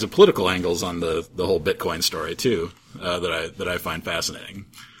all kinds of political angles on the whole Bitcoin story too, that I find fascinating.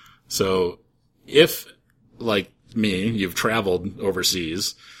 So if, like me, you've traveled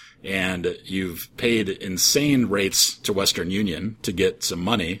overseas and you've paid insane rates to Western Union to get some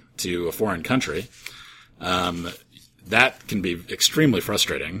money to a foreign country, that can be extremely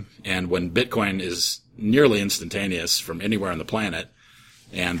frustrating. And when Bitcoin is nearly instantaneous from anywhere on the planet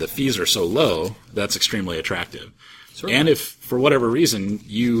and the fees are so low, that's extremely attractive. Certainly. And if, for whatever reason,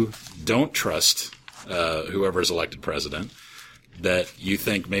 you don't trust whoever's elected president, that you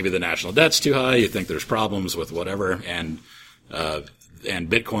think maybe the national debt's too high, you think there's problems with whatever, and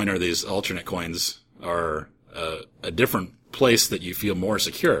Bitcoin or these alternate coins are a different place that you feel more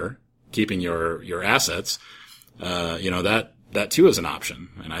secure, keeping your assets, that too is an option.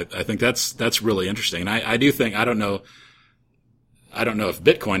 And I think that's really interesting. And I do think, I don't know if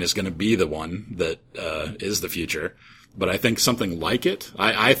Bitcoin is going to be the one that is the future, but I think something like it,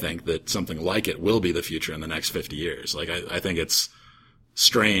 I think that something like it will be the future in the next 50 years. Like, I think it's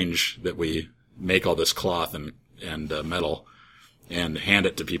strange that we make all this cloth and metal and hand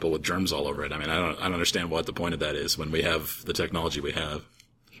it to people with germs all over it. I mean, I don't understand what the point of that is when we have the technology we have.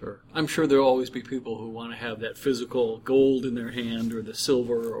 Sure. I'm sure there'll always be people who want to have that physical gold in their hand, or the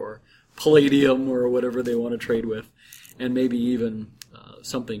silver or palladium or whatever they want to trade with, and maybe even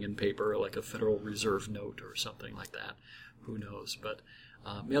something in paper like a Federal Reserve note or something like that. Who knows? But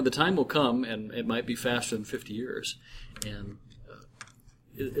the time will come, and it might be faster than 50 years. And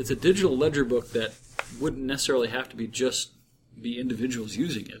it's a digital ledger book that wouldn't necessarily have to be individuals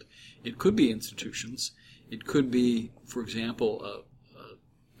using it. It could be institutions. It could be, for example,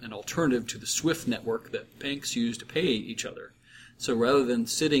 an alternative to the SWIFT network that banks use to pay each other. So rather than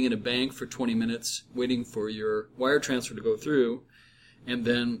sitting in a bank for 20 minutes waiting for your wire transfer to go through, and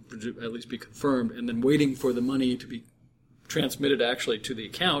then at least be confirmed, and then waiting for the money to be transmitted actually to the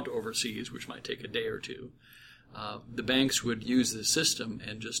account overseas, which might take a day or two, the banks would use this system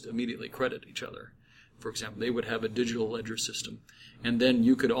and just immediately credit each other. For example, they would have a digital ledger system. And then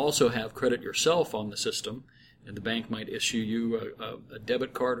you could also have credit yourself on the system, and the bank might issue you a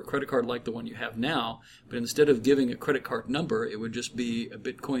debit card or credit card like the one you have now, but instead of giving a credit card number, it would just be a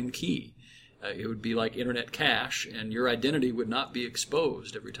Bitcoin key. It would be like internet cash, and your identity would not be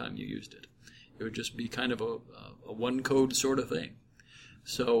exposed every time you used it. It would just be kind of a one-code sort of thing.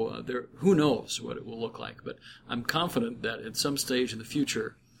 So who knows what it will look like, but I'm confident that at some stage in the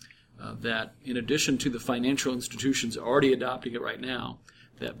future, that in addition to the financial institutions already adopting it right now,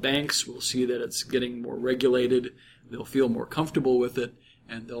 that banks will see that it's getting more regulated, they'll feel more comfortable with it,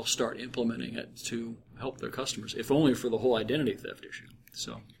 and they'll start implementing it to help their customers, if only for the whole identity theft issue.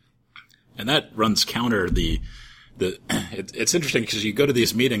 So, and that runs counter it's interesting because you go to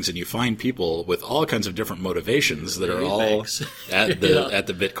these meetings and you find people with all kinds of different motivations that are all at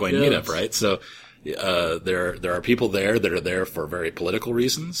the Bitcoin meetup, right? So there are people there that are there for very political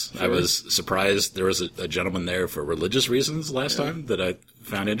reasons. Sure. I was surprised there was a gentleman there for religious reasons last time that I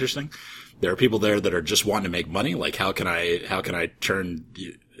found interesting. There are people there that are just wanting to make money. Like, how can I turn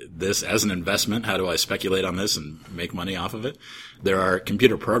this as an investment? How do I speculate on this and make money off of it? There are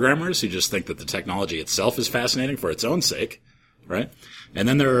computer programmers who just think that the technology itself is fascinating for its own sake, right? And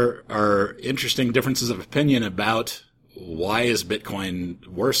then there are interesting differences of opinion about why is Bitcoin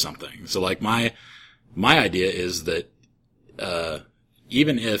worth something. So, like, my idea is that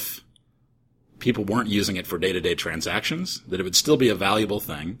even if people weren't using it for day-to-day transactions, that it would still be a valuable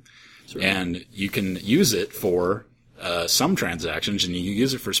thing. Sure. And you can use it for some transactions, and you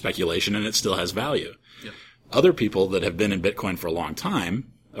use it for speculation, and it still has value. Yep. Other people that have been in Bitcoin for a long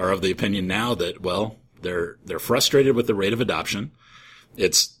time are of the opinion now that, well, they're frustrated with the rate of adoption.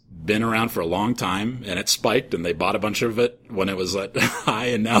 It's been around for a long time, and it spiked, and they bought a bunch of it when it was at high,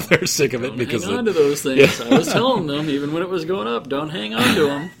 and now they're sick of it because hang on to those things. Yeah. I was telling them, even when it was going up, don't hang on to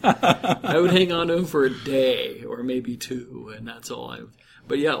them. I would hang on to them for a day or maybe two, and that's all I.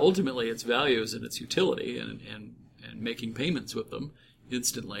 But yeah, ultimately, its value is in its utility and making payments with them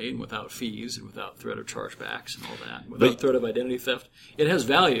instantly and without fees and without threat of chargebacks and all that, without threat of identity theft. It has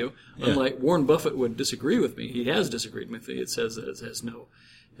value. Yeah. Unlike Warren Buffett would disagree with me. He has disagreed with me. It says that it has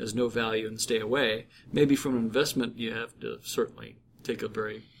no value and stay away. Maybe from an investment, you have to certainly take a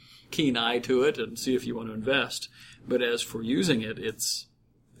very keen eye to it and see if you want to invest. But as for using it, it's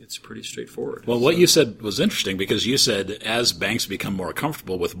pretty straightforward. Well, what you said was interesting because you said as banks become more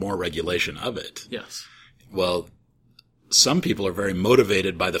comfortable with more regulation of it. Yes. Well, some people are very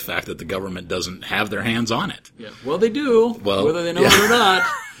motivated by the fact that the government doesn't have their hands on it. Yeah. Well, they do, whether they know it or not.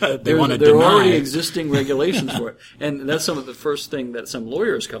 They want to there deny. are already existing regulations for it. And that's some of the first thing that some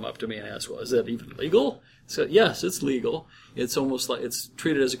lawyers come up to me and ask, well, is that even legal? So, yes, it's legal. It's almost like it's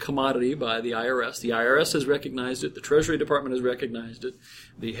treated as a commodity by the IRS. The IRS has recognized it. The Treasury Department has recognized it.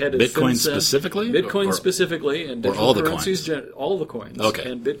 The head of Bitcoin FinCEN, specifically? Bitcoin specifically. And digital all the currencies, coins? All the coins. Okay.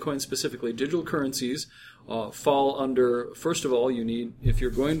 And Bitcoin specifically. Digital currencies fall under, first of all, you need, if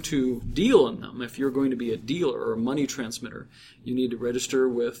you're going to deal in them, if you're going to be a dealer or a money transmitter, you need to register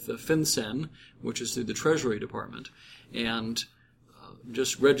with FinCEN, which is through the Treasury Department. And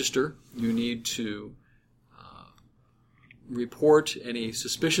just register. You need to report any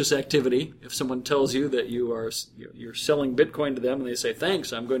suspicious activity. If someone tells you that you're selling Bitcoin to them and they say,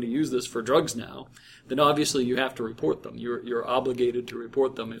 thanks, I'm going to use this for drugs now, then obviously you have to report them. You're obligated to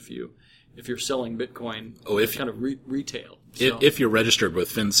report them if you if you're selling Bitcoin, kind of retail. So, If you're registered with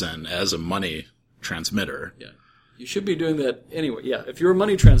FinCEN as a money transmitter. Yeah. You should be doing that anyway. Yeah. If you're a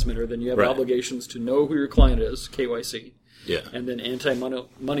money transmitter, then you have obligations to know who your client is, KYC. Yeah. And then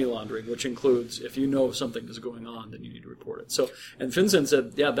anti-money laundering, which includes if you know something is going on, then you need to report it. So, and FinCEN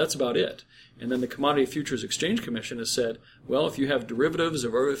said, yeah, that's about it. And then the Commodity Futures Exchange Commission has said, well, if you have derivatives or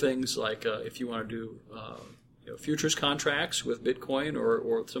other things, like if you want to do futures contracts with Bitcoin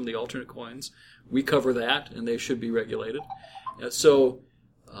or some of the alternate coins, we cover that, and they should be regulated. So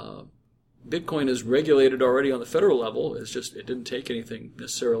Bitcoin is regulated already on the federal level. It's just it didn't take anything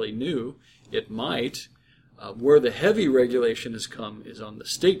necessarily new. It might. Where the heavy regulation has come is on the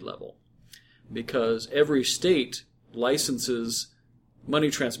state level, because every state licenses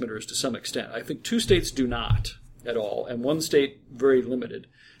money transmitters to some extent. I think 2 states do not at all, and 1 state very limited.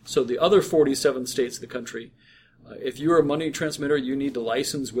 So the other 47 states of the country, if you're a money transmitter, you need to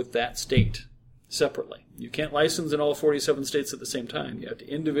license with that state separately. You can't license in all 47 states at the same time. You have to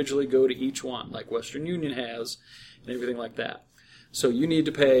individually go to each one, like Western Union has, and everything like that. So you need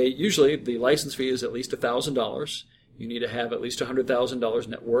to pay, usually the license fee is at least $1,000. You need to have at least $100,000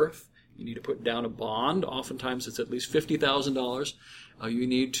 net worth. You need to put down a bond. Oftentimes it's at least $50,000. You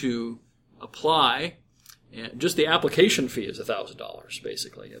need to apply. And just the application fee is $1,000,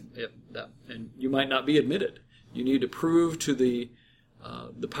 basically. And you might not be admitted. You need to prove to the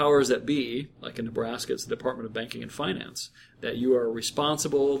powers that be, like in Nebraska, it's the Department of Banking and Finance, that you are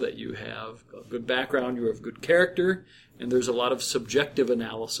responsible, that you have a good background, you have good character, and there's a lot of subjective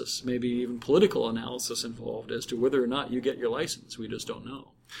analysis, maybe even political analysis involved as to whether or not you get your license. We just don't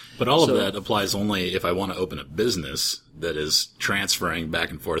know. But all of that applies only if I want to open a business that is transferring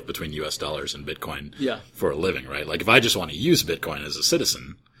back and forth between U.S. dollars and Bitcoin for a living, right? Like if I just want to use Bitcoin as a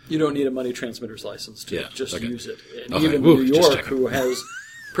citizen, you don't need a money transmitter's license to use it. And okay. even New York, who has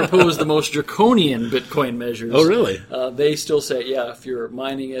proposed the most draconian Bitcoin measures. Oh, really? They still say, if you're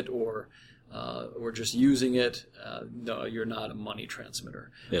mining it or just using it, no, you're not a money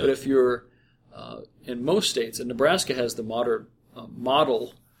transmitter. Yeah. But if you're in most states, and Nebraska has the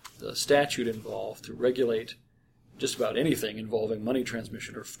model statute involved to regulate just about anything involving money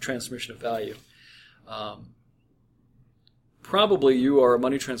transmission or transmission of value. Probably you are a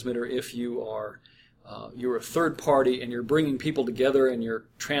money transmitter if you're a third party and you're bringing people together and you're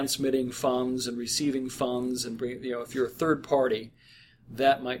transmitting funds and receiving funds and if you're a third party,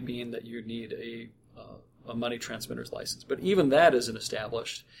 that might mean that you need a money transmitter's license. But even that isn't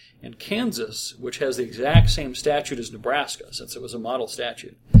established. And Kansas, which has the exact same statute as Nebraska, since it was a model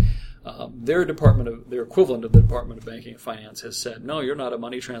statute, their equivalent of the Department of Banking and Finance has said, no, you're not a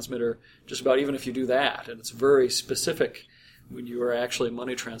money transmitter, just about even if you do that. And it's very specific when you are actually a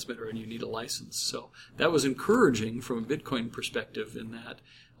money transmitter and you need a license. So that was encouraging from a Bitcoin perspective in that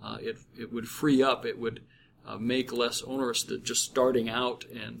it would free up, it would make less onerous than just starting out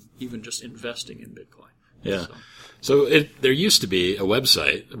and even just investing in Bitcoin. Yeah. So there used to be a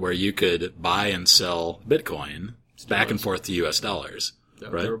website where you could buy and sell Bitcoin back and forth to U.S. dollars.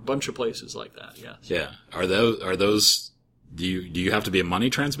 Right? There are a bunch of places like that, yes. Yeah. Are those do you have to be a money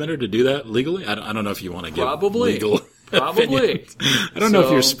transmitter to do that legally? I don't know if you want to give legal Probably. I don't know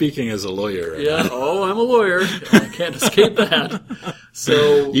if you're speaking as a lawyer. Yeah. Oh, I'm a lawyer. I can't escape that.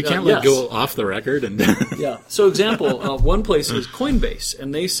 So you can't let go off the record. And yeah. So example, one place is Coinbase,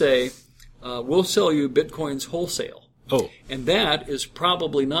 and they say, we'll sell you Bitcoins wholesale. Oh. And that is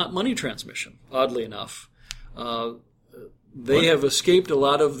probably not money transmission, oddly enough. They have escaped a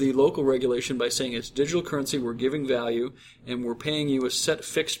lot of the local regulation by saying it's digital currency, we're giving value, and we're paying you a set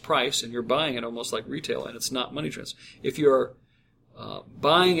fixed price, and you're buying it almost like retail, and it's not money transfer. If you're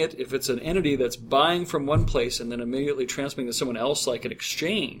buying it, if it's an entity that's buying from one place and then immediately transmitting to someone else like an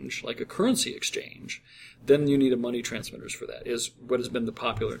exchange, like a currency exchange, then you need a money transmitters for that, is what has been the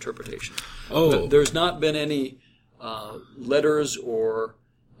popular interpretation. Oh. But there's not been any letters or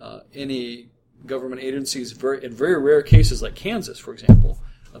any government agencies, in very rare cases like Kansas, for example,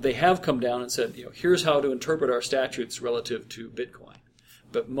 they have come down and said, here's how to interpret our statutes relative to Bitcoin.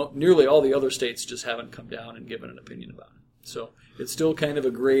 But nearly all the other states just haven't come down and given an opinion about it. So it's still kind of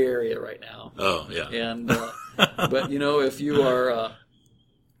a gray area right now. Oh, yeah. And but if you are...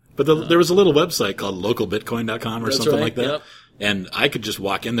 but there was a little website called localbitcoin.com or something right, like that. Yep. And I could just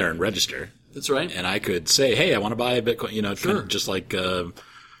walk in there and register. That's right. And I could say, hey, I want to buy a Bitcoin, sure. kind of just like...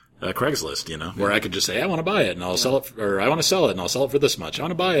 Craigslist, where I could just say, I want to buy it and I'll sell it, or I want to sell it and I'll sell it for this much. I want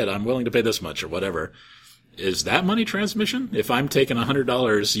to buy it. I'm willing to pay this much or whatever. Is that money transmission? If I'm taking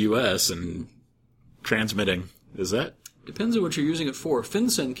 $100 US and transmitting, is that? Depends on what you're using it for.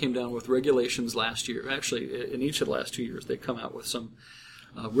 FinCEN came down with regulations last year. Actually, in each of the last 2 years, they come out with some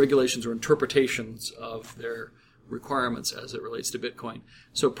regulations or interpretations of their requirements as it relates to Bitcoin.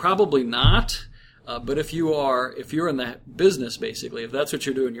 So probably not. But if you're in that business, basically, if that's what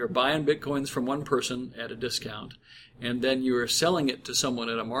you're doing, you're buying Bitcoins from one person at a discount, and then you're selling it to someone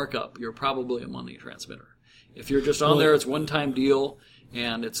at a markup, you're probably a money transmitter. If you're just on there, it's one-time deal,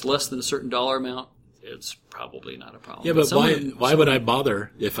 and it's less than a certain dollar amount, it's probably not a problem. Yeah, but why would I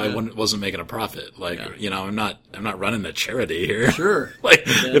bother if I wasn't making a profit? Like, I'm not running a charity here. Sure. Like,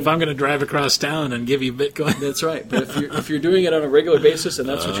 if I'm going to drive across town and give you Bitcoin. That's right. But if you're doing it on a regular basis and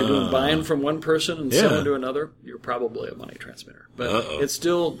that's what you're doing, buying from one person and selling to another, you're probably a money transmitter. But it's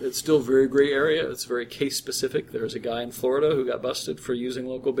still very gray area. It's very case specific. There's a guy in Florida who got busted for using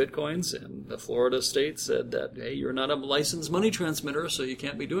local Bitcoins, and the Florida state said that, hey, you're not a licensed money transmitter, so you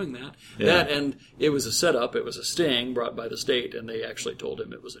can't be doing that. Yeah. And it was a setup. It was a sting brought by the state, and they actually told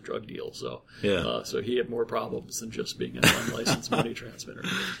him it was a drug deal. So, so he had more problems than just being an unlicensed money transmitter.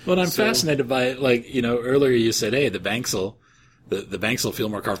 Well, I'm fascinated by it. Like, earlier you said, hey, the banks will feel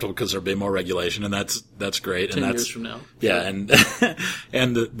more comfortable because there'll be more regulation, and that's great. 10 years from now. Yeah, and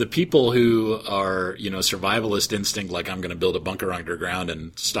and the people who are survivalist instinct, like I'm going to build a bunker underground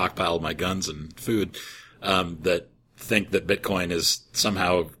and stockpile my guns and food, that think that Bitcoin is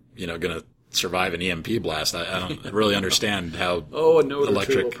somehow going to survive an EMP blast. I don't really understand how. Oh, a node or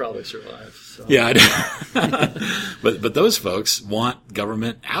two will probably survive. So. Yeah, but those folks want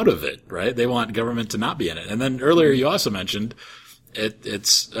government out of it, right? They want government to not be in it. And then earlier you also mentioned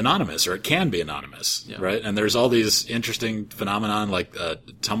it's anonymous, or it can be anonymous, right? And there's all these interesting phenomenon like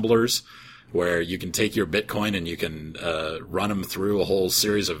tumblers, where you can take your Bitcoin and you can run them through a whole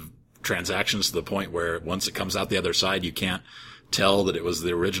series of transactions to the point where once it comes out the other side, you can't tell that it was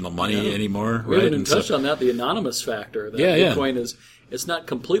the original money anymore. We haven't even touched on that, the anonymous factor. That Bitcoin is, it's not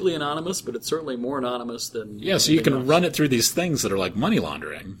completely anonymous, but it's certainly more anonymous than... Yeah, so you can run it through these things that are like money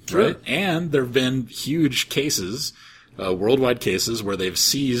laundering, right? And there have been huge cases, worldwide cases, where they've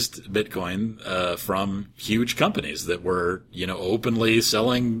seized Bitcoin from huge companies that were, openly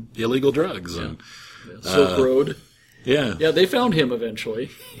selling illegal drugs. And Silk Road. Yeah. Yeah, they found him eventually.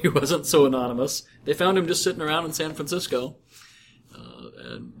 He wasn't so anonymous. They found him just sitting around in San Francisco.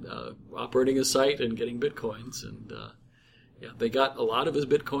 Operating a site and getting Bitcoins. And they got a lot of his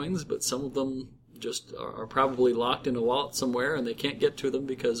Bitcoins, but some of them just are probably locked in a wallet somewhere, and they can't get to them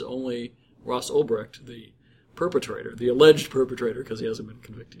because only Ross Ulbricht, the perpetrator, the alleged perpetrator, because he hasn't been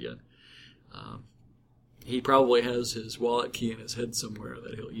convicted yet, he probably has his wallet key in his head somewhere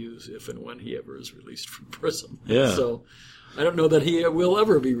that he'll use if and when he ever is released from prison. Yeah. So I don't know that he will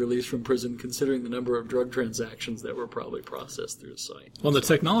ever be released from prison, considering the number of drug transactions that were probably processed through his site. Well, the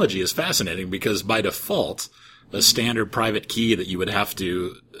technology is fascinating because by default, a standard private key that you would have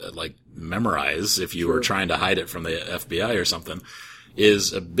to memorize if you were trying to hide it from the FBI or something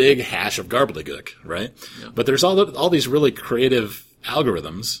is a big hash of gobbledygook, right? Yeah. But there's all these really creative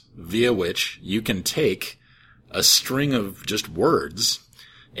algorithms via which you can take a string of just words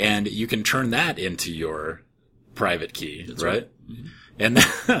and you can turn that into your private key. That's right?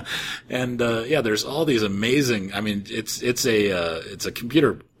 Mm-hmm. And there's all these amazing, it's a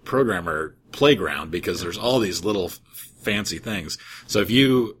computer programmer playground because there's all these little fancy things. So if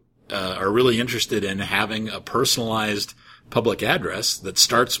you are really interested in having a personalized public address that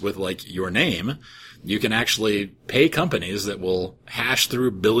starts with your name, you can actually pay companies that will hash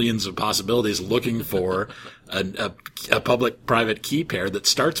through billions of possibilities looking for a public-private key pair that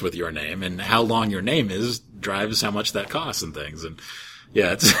starts with your name, and how long your name is drives how much that costs and things. And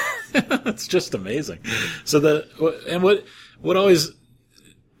it's it's just amazing. So what always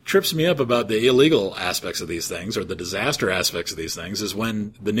trips me up about the illegal aspects of these things, or the disaster aspects of these things, is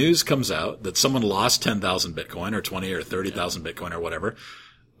when the news comes out that someone lost 10,000 Bitcoin or 20 or 30,000 Bitcoin or whatever.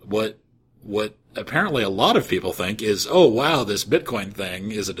 What apparently a lot of people think is, oh wow, this Bitcoin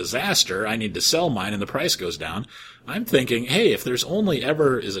thing is a disaster. I need to sell mine, and the price goes down. I'm thinking, hey, if there's only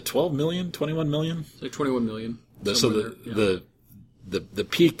ever, is it 12 million, 21 million? It's like 21 million. The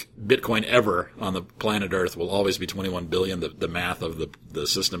peak Bitcoin ever on the planet Earth will always be 21 billion. The math of the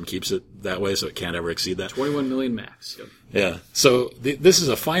system keeps it that way, so it can't ever exceed that. 21 million max. Yep. Yeah. So this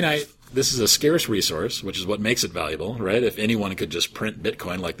is a scarce resource, which is what makes it valuable, right? If anyone could just print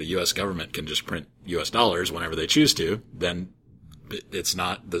Bitcoin like the U.S. government can just print U.S. dollars whenever they choose to, then it's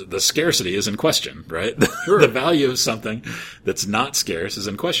not, the scarcity is in question, right? Sure. The value of something that's not scarce is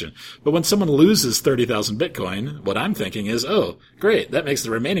in question. But when someone loses 30,000 Bitcoin, what I'm thinking is, oh, great, that makes the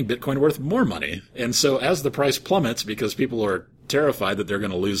remaining Bitcoin worth more money. And so as the price plummets because people are terrified that they're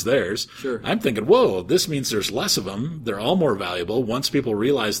going to lose theirs, sure. I'm thinking, whoa, this means there's less of them. They're all more valuable. Once people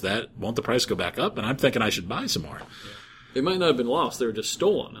realize that, won't the price go back up? And I'm thinking I should buy some more. They might not have been lost. They were just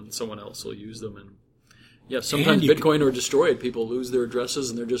stolen, and someone else will use them. And yeah, sometimes Bitcoin are destroyed. People lose their addresses,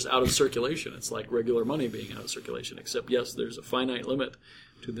 and they're just out of circulation. It's like regular money being out of circulation, except, yes, there's a finite limit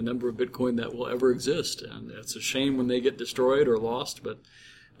to the number of Bitcoin that will ever exist. And it's a shame when they get destroyed or lost, but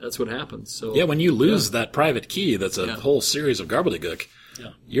that's what happens. So yeah, when you lose that private key, that's a whole series of gobbledygook.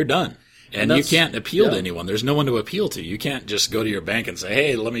 Yeah. You're done. And you can't appeal to anyone. There's no one to appeal to. You can't just go to your bank and say,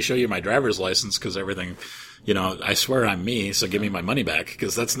 hey, let me show you my driver's license because everything, I swear I'm me, so give me my money back.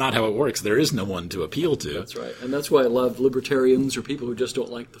 Because that's not how it works. There is no one to appeal to. That's right. And that's why I love libertarians or people who just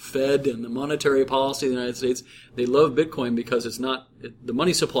don't like the Fed and the monetary policy of the United States. They love Bitcoin because the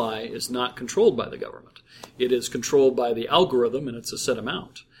money supply is not controlled by the government. It is controlled by the algorithm, and it's a set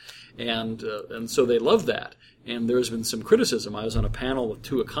amount. And so they love that. And there's been some criticism. I was on a panel with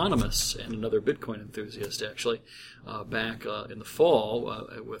two economists and another Bitcoin enthusiast, actually, back in the fall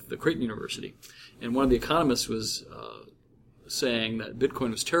with the Creighton University. And one of the economists was saying that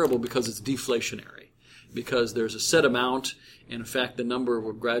Bitcoin was terrible because it's deflationary, because there's a set amount, and in fact the number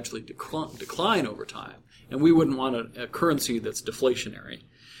will gradually decline over time. And we wouldn't want a currency that's deflationary.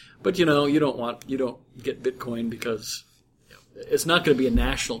 But, you don't get Bitcoin because it's not going to be a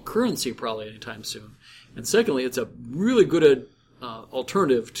national currency probably anytime soon. And secondly, it's a really good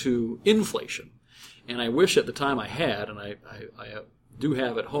alternative to inflation. And I wish at the time I had, and I do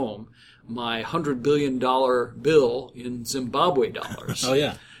have at home, my $100 billion bill in Zimbabwe dollars. Oh,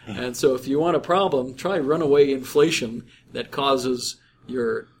 yeah. And so if you want a problem, try runaway inflation that causes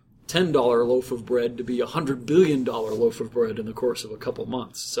your $10 loaf of bread to be a $100 billion loaf of bread in the course of a couple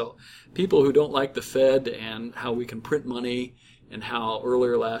months. So people who don't like the Fed and how we can print money, and how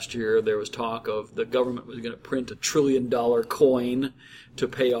earlier last year there was talk of the government was going to print $1 trillion coin to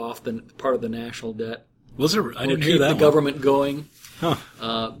pay off the part of the national debt. Was there? I didn't hear that. Keep the government going.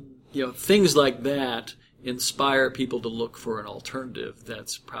 Huh. Things like that inspire people to look for an alternative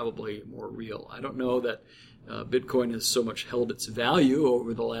that's probably more real. I don't know that Bitcoin has so much held its value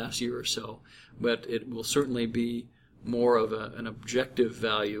over the last year or so, but it will certainly be more of an objective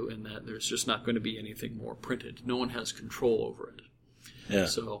value in that there's just not going to be anything more printed. No one has control over it. Yeah.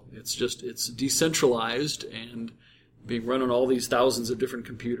 So it's decentralized and being run on all these thousands of different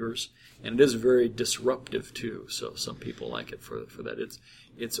computers, and it is very disruptive too. So some people like it for that.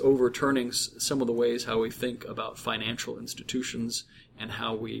 It's overturning some of the ways how we think about financial institutions and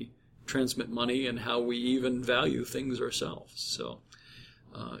how we transmit money and how we even value things ourselves. So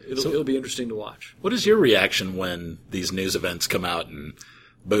it'll be interesting to watch. What is your reaction when these news events come out and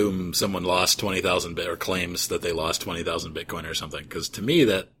boom, someone lost 20,000 or claims that they lost 20,000 Bitcoin or something? Because to me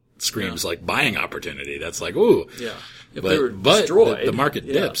that screams like buying opportunity. That's like, ooh. Yeah. If but, they were but destroyed, the market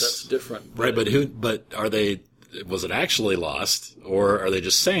dips. That's different. Right, but are they, was it actually lost, or are they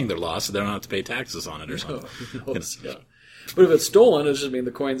just saying they're lost so they don't have to pay taxes on it or something? Yeah. But if it's stolen, it just means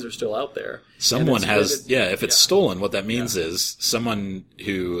the coins are still out there. Someone has, if it's stolen, what that means is someone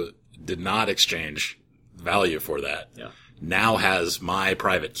who did not exchange value for that now has my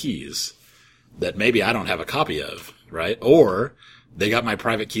private keys that maybe I don't have a copy of, right? Or they got my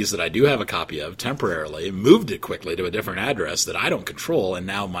private keys that I do have a copy of temporarily, moved it quickly to a different address that I don't control, and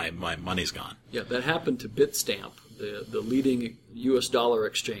now my money's gone. Yeah, that happened to Bitstamp, the leading U.S. dollar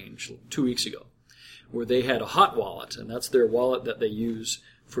exchange, 2 weeks ago, where they had a hot wallet, and that's their wallet that they use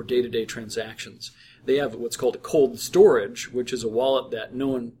for day-to-day transactions. They have what's called a cold storage, which is a wallet that no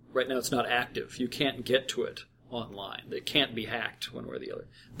one, right now it's not active. You can't get to it online. It can't be hacked one way or the other.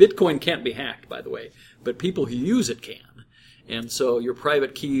 Bitcoin can't be hacked, by the way, but people who use it can. And so your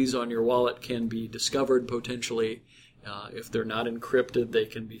private keys on your wallet can be discovered potentially. If they're not encrypted, they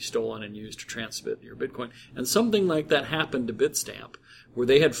can be stolen and used to transmit your Bitcoin. And something like that happened to Bitstamp, where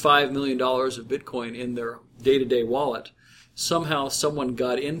they had $5 million of Bitcoin in their day-to-day wallet. Somehow someone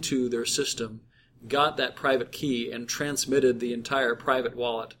got into their system, got that private key, and transmitted the entire private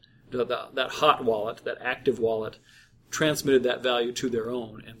wallet, that hot wallet, that active wallet, transmitted that value to their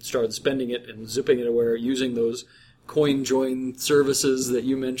own and started spending it and zipping it away using those coin join services that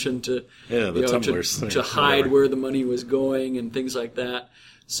you mentioned to to hide where the money was going and things like that.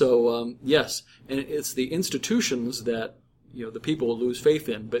 So yes, and it's the institutions that the people lose faith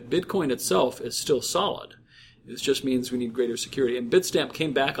in, but Bitcoin itself is still solid. It just means we need greater security. And Bitstamp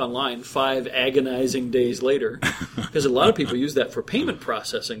came back online 5 agonizing days later because a lot of people use that for payment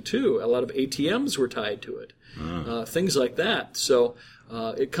processing too. A lot of ATMs were tied to it, things like that. So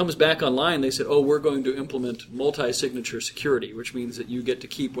it comes back online. They said, we're going to implement multi-signature security, which means that you get to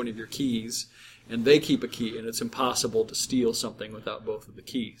keep one of your keys and they keep a key, and it's impossible to steal something without both of the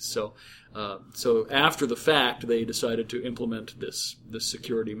keys. So after the fact, they decided to implement this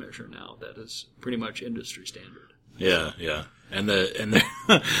security measure now that is pretty much industry standard. Yeah, yeah.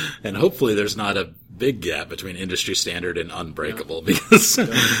 And hopefully there's not a big gap between industry standard and unbreakable, because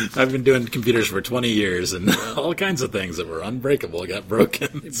I've been doing computers for 20 years, and all kinds of things that were unbreakable got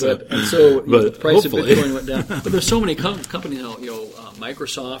broken. So the price of Bitcoin went down. But there's so many companies now.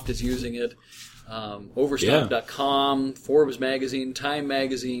 Microsoft is using it. Overstock.com, Forbes magazine, Time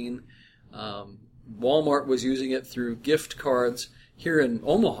magazine. Walmart was using it through gift cards. Here in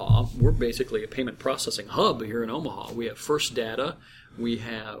Omaha, we're basically a payment processing hub here in Omaha. We have First Data. We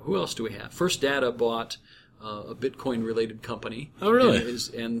have, who else do we have? First Data bought a Bitcoin-related company. Oh, really?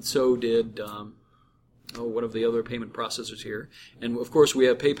 And so did one of the other payment processors here. And, of course, we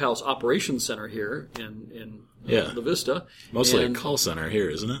have PayPal's operations center here in La Vista. Mostly a call center here,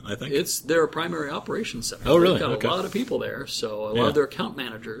 isn't it, I think? It's their primary operations center. Oh, really? They've got a lot of people there. So a lot of their account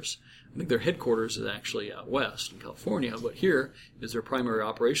managers, I think their headquarters is actually out west in California, but here is their primary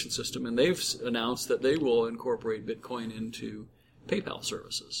operation system. And they've announced that they will incorporate Bitcoin into PayPal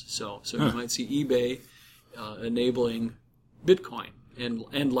services. So you might see eBay enabling Bitcoin and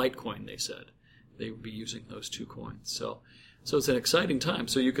Litecoin, they said. They would be using those two coins. So it's an exciting time.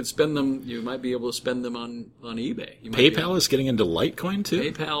 So you could spend them, you might be able to spend them on eBay. PayPal is getting into Litecoin too?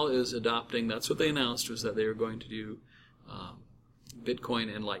 PayPal is adopting, that's what they announced, was that they were going to do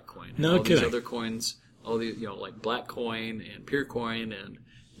Bitcoin and Litecoin. No kidding. These other coins, all the like Blackcoin and Peercoin and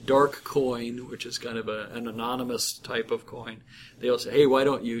Darkcoin, which is kind of an anonymous type of coin. They'll say, hey, why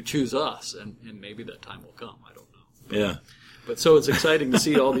don't you choose us? And maybe that time will come. I don't know. Yeah. But so it's exciting to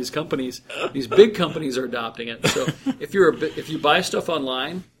see all these companies, these big companies are adopting it. So if you buy stuff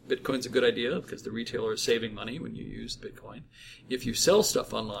online, Bitcoin's a good idea because the retailer is saving money when you use Bitcoin. If you sell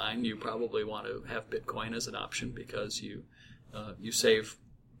stuff online, you probably want to have Bitcoin as an option because you save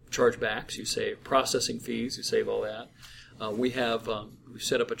chargebacks, you save processing fees, you save all that. We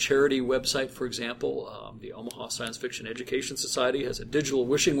set up a charity website, for example. The Omaha Science Fiction Education Society has a digital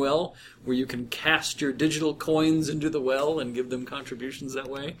wishing well where you can cast your digital coins into the well and give them contributions that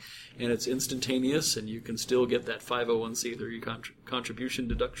way. And it's instantaneous, and you can still get that 501c3 contribution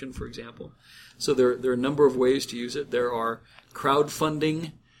deduction, for example. So there are a number of ways to use it. There are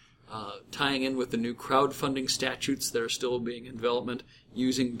crowdfunding, tying in with the new crowdfunding statutes that are still being in development,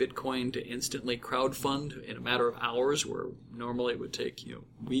 using Bitcoin to instantly crowdfund in a matter of hours, where normally it would take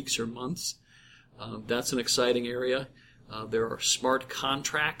weeks or months. That's an exciting area. There are smart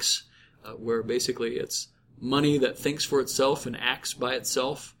contracts where basically it's money that thinks for itself and acts by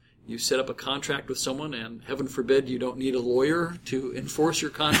itself. You set up a contract with someone, and heaven forbid you don't need a lawyer to enforce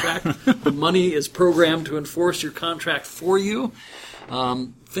your contract. The money is programmed to enforce your contract for you.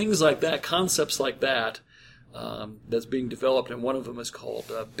 Things like that, concepts like that, that's being developed, and one of them is called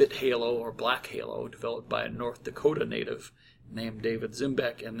BitHalo or Black Halo, developed by a North Dakota native named David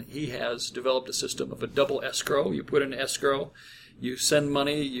Zimbeck, and he has developed a system of a double escrow. You put in escrow, you send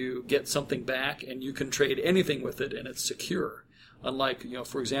money, you get something back, and you can trade anything with it, and it's secure. Unlike,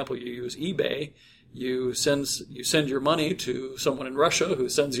 for example, you use eBay, you send your money to someone in Russia who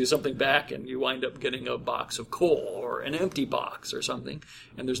sends you something back, and you wind up getting a box of coal or an empty box or something,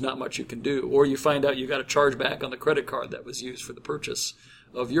 and there's not much you can do. Or you find out you got a charge back on the credit card that was used for the purchase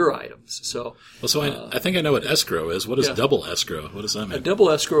of your items. So I think I know what escrow is. What is double escrow? What does that mean? A double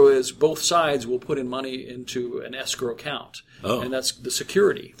escrow is both sides will put in money into an escrow account. Oh. And that's the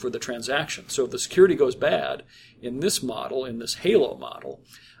security for the transaction. So if the security goes bad in this model, in this Halo model,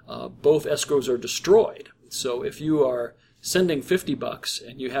 both escrows are destroyed. So if you are sending $50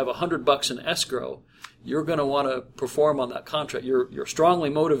 and you have $100 in escrow, you're going to want to perform on that contract. You're strongly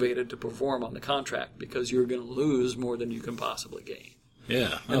motivated to perform on the contract because you're going to lose more than you can possibly gain.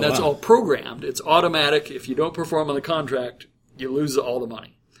 Yeah. And that's all programmed. It's automatic. If you don't perform on the contract, you lose all the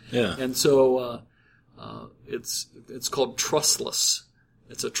money. Yeah. And so it's called trustless.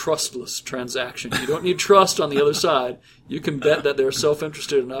 It's a trustless transaction. You don't need trust on the other side. You can bet that they're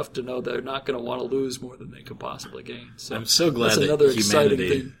self-interested enough to know they're not going to want to lose more than they could possibly gain. So I'm so glad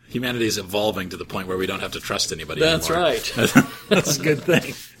that humanity is evolving to the point where we don't have to trust anybody anymore. That's right. That's a good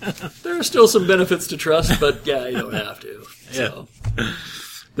thing. There are still some benefits to trust, but you don't have to. So. Yeah.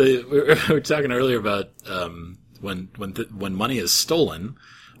 We were talking earlier about when money is stolen,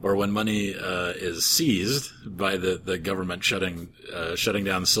 or when money is seized by the government shutting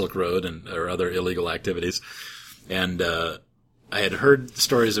down the Silk Road or other illegal activities. And I had heard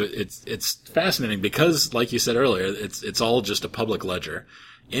stories of it's fascinating because, like you said earlier, it's all just a public ledger.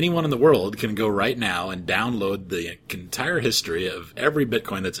 Anyone in the world can go right now and download the entire history of every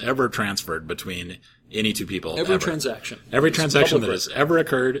Bitcoin that's ever transferred between any two people. Every transaction. Every transaction that has ever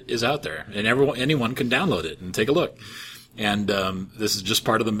occurred is out there, and anyone can download it and take a look. And this is just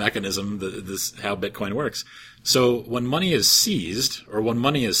part of the mechanism, this how Bitcoin works. So when money is seized or when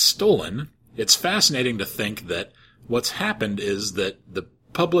money is stolen, it's fascinating to think that what's happened is that the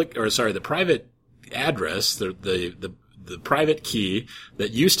private address, the private key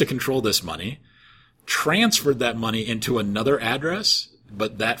that used to control this money transferred that money into another address,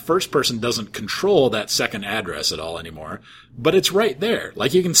 but that first person doesn't control that second address at all anymore. But it's right there.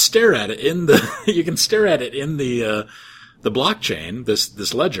 Like you can stare at it in the the blockchain,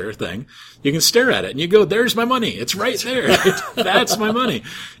 this ledger thing. You can stare at it and you go, there's my money. It's right there. That's my money.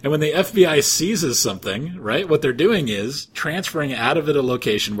 And when the FBI seizes something, right, what they're doing is transferring out of it a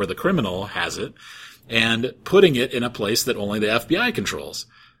location where the criminal has it and putting it in a place that only the FBI controls.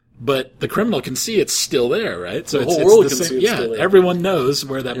 But the criminal can see it's still there, right? So the whole world can same, see it's still there. Everyone knows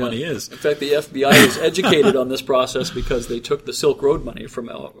where that money is. In fact, the FBI was educated on this process because they took the Silk Road money from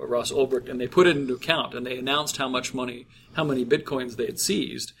Ross Ulbricht and they put it into account and they announced how many bitcoins they had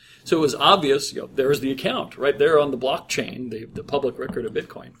seized. So it was obvious, there's the account right there on the blockchain, the public record of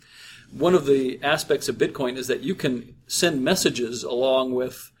Bitcoin. One of the aspects of Bitcoin is that you can send messages along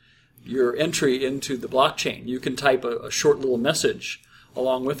with your entry into the blockchain. You can type a short little message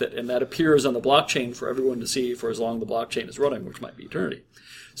along with it, and that appears on the blockchain for everyone to see for as long as the blockchain is running, which might be eternity.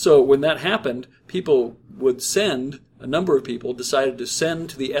 So when that happened, a number of people decided to send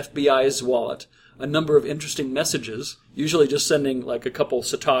to the FBI's wallet a number of interesting messages, usually just sending like a couple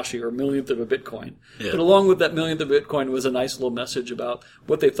Satoshi or millionth of a Bitcoin. Yeah. But along with that millionth of Bitcoin was a nice little message about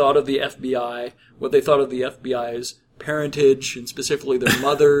what they thought of the FBI, what they thought of the FBI's parentage, and specifically their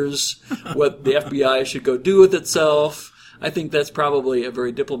mothers, what the FBI should go do with itself. I think that's probably a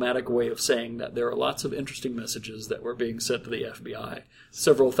very diplomatic way of saying that there are lots of interesting messages that were being sent to the FBI,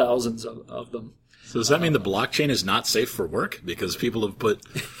 several thousands of them. So does that mean the blockchain is not safe for work because people have put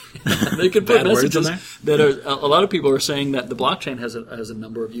they could put messages in there? That are, a lot of people are saying that the blockchain has a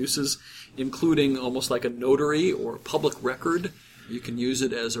number of uses, including almost like a notary or public record. You can use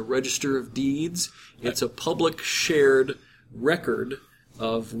it as a register of deeds. It's a public shared record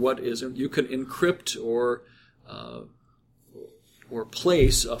of what is. You can encrypt or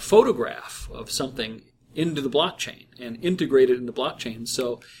place a photograph of something into the blockchain and integrate it into blockchain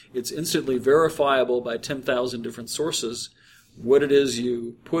so it's instantly verifiable by 10,000 different sources what it is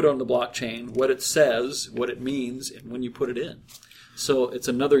you put on the blockchain, what it says, what it means, and when you put it in. So it's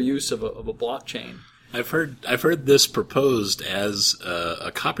another use of a blockchain. I've heard this proposed as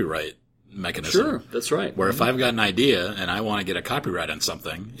a copyright mechanism. Sure, that's right. Where if I've got an idea and I want to get a copyright on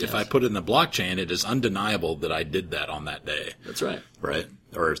something, if I put it in the blockchain, it is undeniable that I did that on that day. That's right. Right?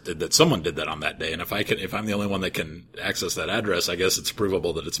 Or that someone did that on that day. And if I'm the only one that can access that address, I guess it's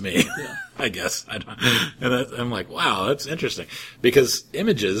provable that it's me. Yeah. I guess. I'm like, wow, that's interesting. Because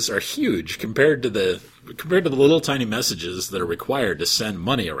images are huge compared to the little tiny messages that are required to send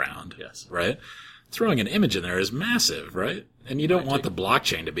money around. Yes. Right? Throwing an image in there is massive, right? And you don't want the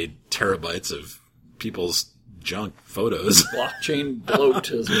blockchain to be terabytes of people's junk photos. Blockchain bloat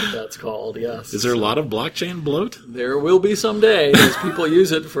is what that's called, yes. Is there a lot of blockchain bloat? There will be someday as people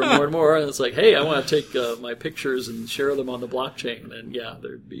use it for more and more. And it's like, hey, I want to take my pictures and share them on the blockchain. And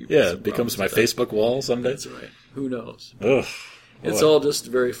there'd be it becomes my Facebook wall someday. That's right. Who knows? Ugh. It's all just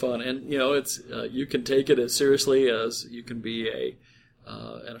very fun. And, it's you can take it as seriously as you can be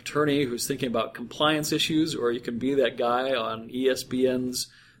an attorney who's thinking about compliance issues, or you can be that guy on ESPN's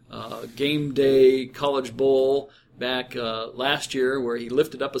Game Day College Bowl back last year where he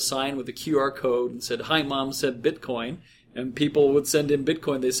lifted up a sign with a QR code and said, "Hi, Mom said Bitcoin." And people would send him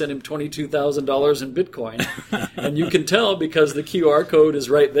Bitcoin. They sent him $22,000 in Bitcoin. And you can tell because the QR code is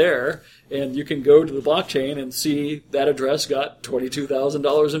right there, and you can go to the blockchain and see that address got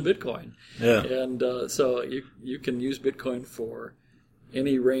 $22,000 in Bitcoin. Yeah. And so you can use Bitcoin for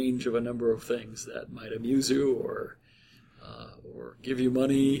any range of a number of things that might amuse you or give you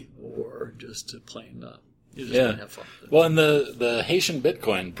money or just plain you just have fun. Well, and the Haitian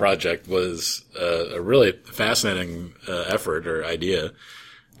Bitcoin project was a really fascinating effort or idea.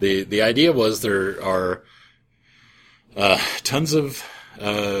 The idea was there are tons of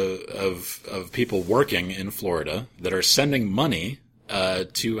people working in Florida that are sending money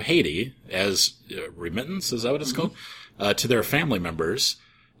to Haiti as remittance. Is that what it's called? To their family members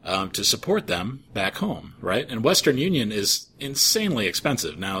to support them back home, right? And Western Union is insanely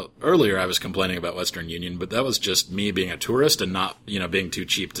expensive. Now, earlier I was complaining about Western Union, but that was just me being a tourist and not, being too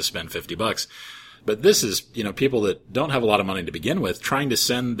cheap to spend $50. But this is, people that don't have a lot of money to begin with trying to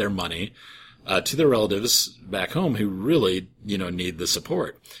send their money to their relatives back home who really, need the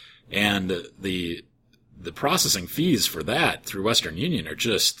support. And the processing fees for that through Western Union are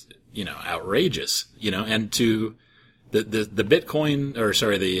just, outrageous, and to the Bitcoin, or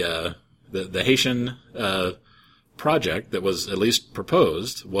sorry, the Haitian project that was at least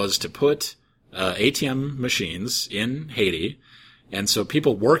proposed was to put ATM machines in Haiti, and so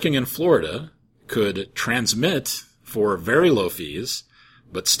people working in Florida could transmit for very low fees,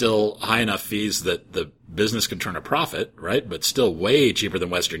 but still high enough fees that the business can turn a profit, right? But still way cheaper than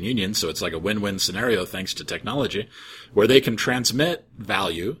Western Union, so it's like a win-win scenario thanks to technology, where they can transmit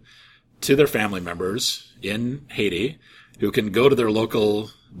value to their family members in Haiti, who can go to their local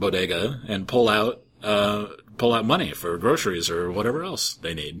bodega and pull out money for groceries or whatever else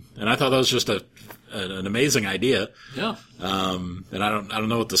they need. And I thought that was just an amazing idea. Yeah. And I don't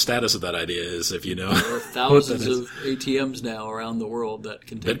know what the status of that idea is, if you know. There are thousands of ATMs now around the world that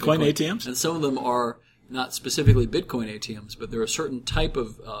can take Bitcoin ATMs? And some of them are not specifically Bitcoin ATMs, but there are a certain type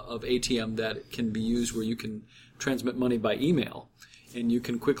of ATM that can be used where you can transmit money by email. And you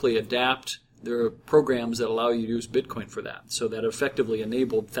can quickly adapt. There are programs that allow you to use Bitcoin for that. So that effectively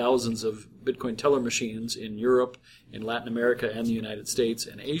enabled thousands of Bitcoin teller machines in Europe, in Latin America, and the United States,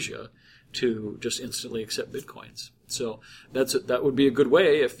 and Asia to just instantly accept Bitcoins. So that would be a good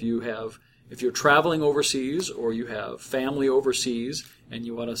way if you're traveling overseas, or you have family overseas and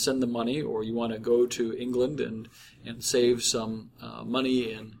you want to send them money, or you want to go to England and save some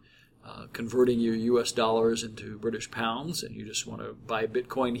money in converting your U.S. dollars into British pounds, and you just want to buy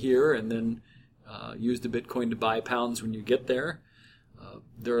Bitcoin here and then use the Bitcoin to buy pounds when you get there.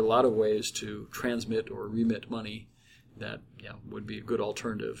 There are a lot of ways to transmit or remit money that would be a good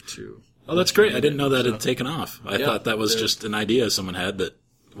alternative to. Oh, that's great. I didn't know that had taken off. I thought that was just an idea someone had that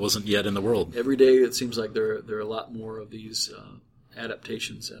wasn't yet in the world. Every day it seems like there are a lot more of these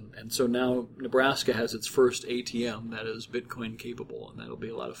adaptations. And so now Nebraska has its first ATM that is Bitcoin capable, and that'll be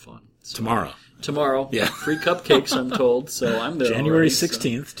a lot of fun. So, Tomorrow. Yeah. Free cupcakes, I'm told. So I'm there January already,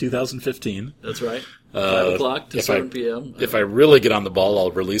 16th, 2015. That's right. 5 o'clock to 7 p.m. If I really get on the ball,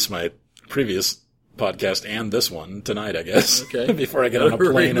 I'll release my previous podcast and this one tonight, I guess. Okay. Before I get on a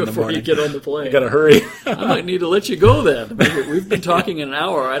plane in the morning. Before you get on the plane. I gotta hurry. I might need to let you go then. We've been talking an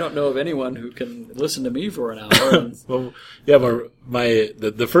hour. I don't know of anyone who can listen to me for an hour. Well, yeah,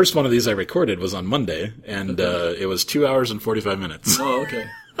 the first one of these I recorded was on Monday, and it was 2 hours and 45 minutes. Oh, okay.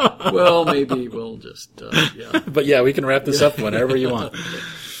 Well, maybe we'll just, But yeah, we can wrap this up whenever you want.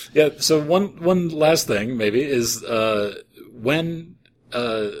 Yeah, so one last thing maybe is when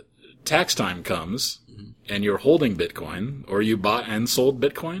tax time comes and you're holding Bitcoin, or you bought and sold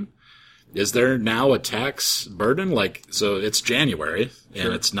Bitcoin, is there now a tax burden? So it's January,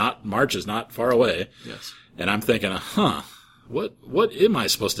 and it's not, March is not far away. Yes. And I'm thinking, what am I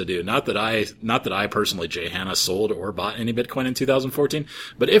supposed to do? Not that I personally, Jay Hanna, sold or bought any Bitcoin in 2014,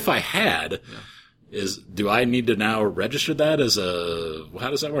 but if I had, do I need to now register that how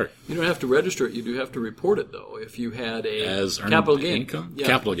does that work? You don't have to register it. You do have to report it, though. If you had as capital gain. Income? Yeah.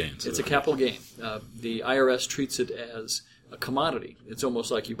 Capital gains. It's a capital gain. The IRS treats it as a commodity. It's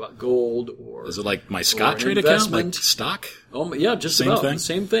almost like you bought gold or. Is it like my Scottrade account, like stock? Oh, yeah, just same about thing? the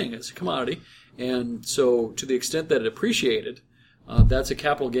same thing. It's a commodity, and so to the extent that it appreciated, that's a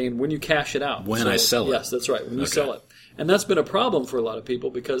capital gain when you cash it out. When I sell it. Yes, that's right. When you sell it. And that's been a problem for a lot of people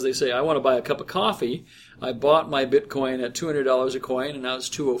because they say, I want to buy a cup of coffee. I bought my Bitcoin at $200 a coin, and now it's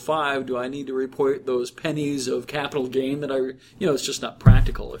 $205. Do I need to report those pennies of capital gain that it's just not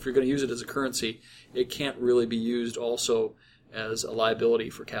practical. If you're going to use it as a currency, it can't really be used also as a liability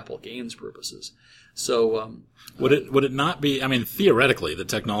for capital gains purposes. So, would it not be, theoretically, the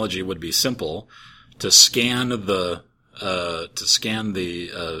technology would be simple to scan the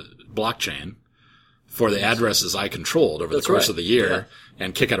blockchain for the addresses I controlled over the course of the year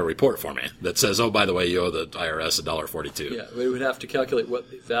and kick out a report for me that says, oh, by the way, you owe the IRS $1.42. Yeah, we would have to calculate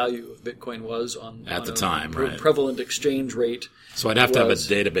what the value of Bitcoin was at the time, right? Prevalent exchange rate. So I'd have to have a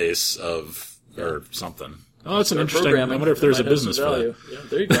database or something. Oh, that's an interesting. I wonder if there's a business for that. Yeah,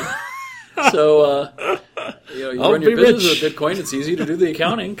 there you go. So, you run your business with Bitcoin. It's easy to do the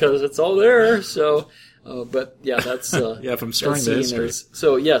accounting because it's all there. So. But yeah, that's if I'm storing the history.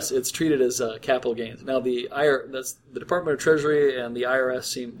 So yes, it's treated as capital gains. Now the Department of Treasury and the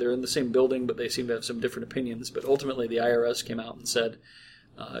IRS they're in the same building, but they seem to have some different opinions. But ultimately, the IRS came out and said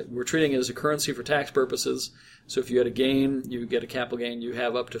we're treating it as a currency for tax purposes. So if you had a gain, you get a capital gain. You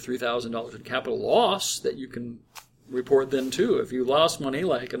have up to $3,000 in capital loss that you can report then too. If you lost money,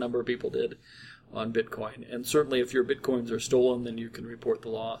 like a number of people did on Bitcoin. And certainly if your Bitcoins are stolen, then you can report the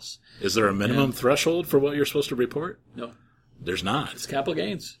loss. Is there a minimum threshold for what you're supposed to report? No. There's not. It's capital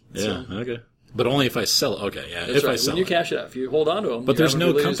gains. Yeah, okay. But only if I sell it. Okay, yeah, if I sell it. When you cash it out. If you hold on to them. But there's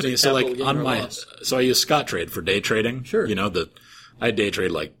no company, so like so I use Scottrade for day trading. Sure. I day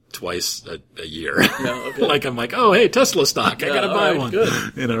trade like twice a year. Yeah, okay. Like I'm like, oh, hey, Tesla stock. I got to all buy right, one.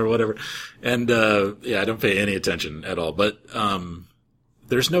 good. Or whatever. And, I don't pay any attention at all. But,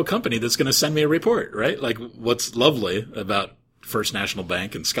 there's no company that's going to send me a report, right? Like what's lovely about First National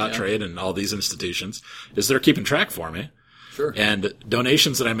Bank and Scottrade and all these institutions is they're keeping track for me. Sure. And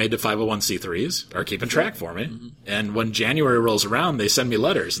donations that I made to 501c3s are keeping track for me. Mm-hmm. And when January rolls around, they send me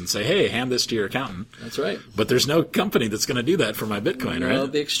letters and say, hey, hand this to your accountant. That's right. But there's no company that's going to do that for my Bitcoin,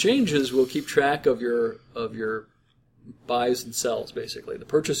 right? The exchanges will keep track of your buys and sells, basically. The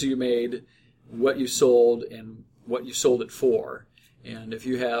purchase you made, what you sold, and what you sold it for. And if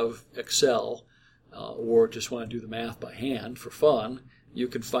you have Excel or just want to do the math by hand for fun, you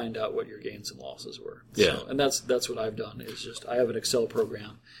can find out what your gains and losses were. Yeah. So, and that's what I've done is just I have an Excel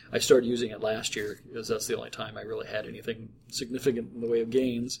program. I started using it last year because that's the only time I really had anything significant in the way of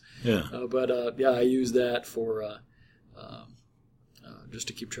gains. Yeah. I use that for just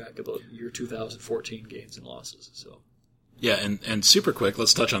to keep track of the year 2014 gains and losses. So. Yeah, and super quick,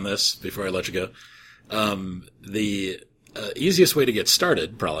 let's touch on this before I let you go. The easiest way to get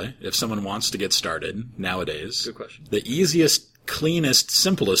started, probably, if someone wants to get started nowadays. Good question. The easiest, cleanest,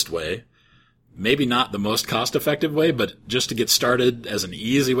 simplest way, maybe not the most cost-effective way, but just to get started as an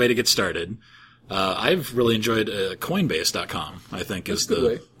easy way to get started. I've really enjoyed Coinbase.com, I think That's is a good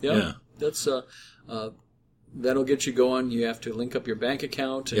way. Yeah. That's that'll get you going. You have to link up your bank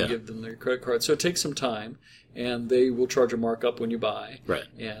account and Yeah. give them their credit card. So it takes some time, and they will charge a markup when you buy. Right.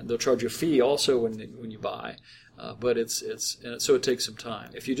 And they'll charge you a fee also when you buy. But so it takes some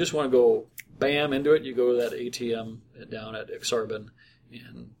time. If you just want to go bam into it, you go to that ATM down at Exarban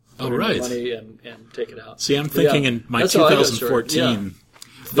and put in right. your money and take it out. See, I'm thinking in my that's how I got started. 2014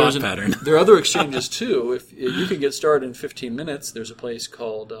 thought pattern. There are other exchanges too. If you can get started in 15 minutes, there's a place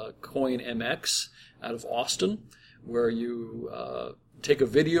called CoinMX out of Austin where you take a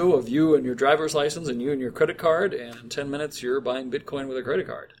video of you and your driver's license and you and your credit card, and in 10 minutes you're buying Bitcoin with a credit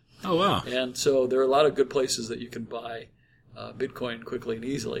card. Oh, wow. And so there are a lot of good places that you can buy Bitcoin quickly and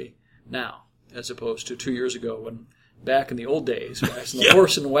easily now, as opposed to 2 years ago when back in the old days, back in the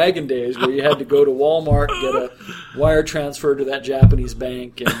horse and wagon days where you had to go to Walmart and get a wire transfer to that Japanese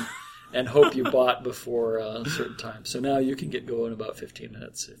bank and hope you bought before a certain time. So now you can get going in about 15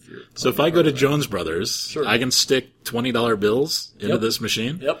 minutes. So if I go to Jones Brothers, Sure. I can stick $20 bills into this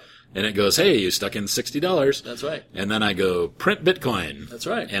machine? Yep. And it goes, hey, you stuck in $60. That's right. And then I go, print Bitcoin. That's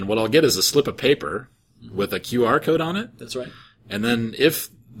right. And what I'll get is a slip of paper with a QR code on it. That's right. And then if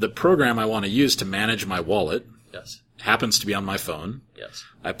the program I want to use to manage my wallet Yes. happens to be on my phone, Yes.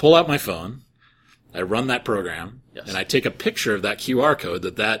 I pull out my phone, I run that program, Yes. and I take a picture of that QR code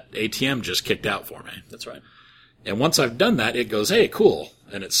that ATM just kicked out for me. That's right. And once I've done that, it goes, hey, cool.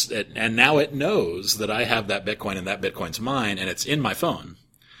 And and now it knows that I have that Bitcoin and that Bitcoin's mine and it's in my phone.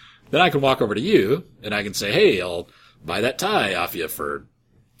 Then I can walk over to you and I can say, hey, I'll buy that tie off you for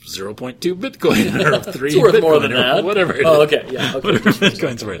 0.2 Bitcoin or 3 It's worth Bitcoin more than or that. whatever it is. Oh, okay. Yeah. Okay. Whatever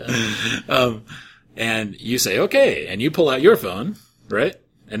Bitcoin's worth. And you say, okay, and you pull out your phone, right?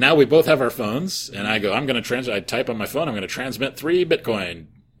 And now we both have our phones, and I go, I type on my phone, I'm going to transmit 3 Bitcoin.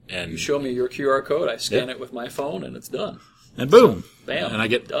 And You show me your QR code, I scan it with my phone, and it's done. and boom. Bam. And I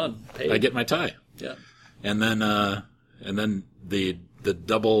get done. Paid. I get my tie. Yeah. And then the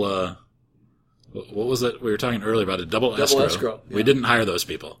double, what was it? We were talking earlier about a double escrow. Yeah. We didn't hire those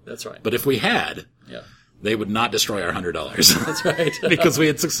people. That's right. But if we had, Yeah. they would not destroy our $100. That's right. Because we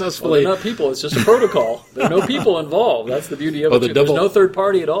had Well, successfully. they're not people. It's just a protocol. There are no people involved. That's the beauty of it. Too. There's no third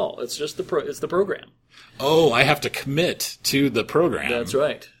party at all. It's just it's the program. I have to commit to the program. That's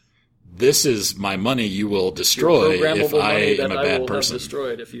right. This is my money you will destroy if Programmable I money am that a I bad will person. have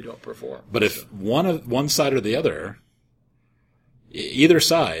destroyed if you don't perform. But if one side or the other, either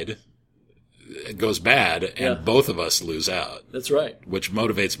side goes bad and Yeah. both of us lose out, That's right. which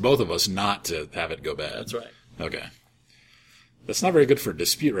motivates both of us not to have it go bad. That's right. Okay. That's not very good for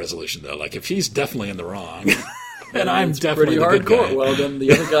dispute resolution, though. Like, if he's definitely in the wrong, and I'm It's definitely pretty the good hardcore. guy. Well, then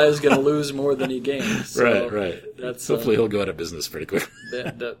the other guy is going to lose more than he gains. So right. That's Hopefully he'll go out of business pretty quick.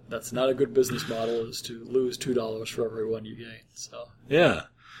 that's not a good business model. Is to lose $2 for every one you gain. So Yeah.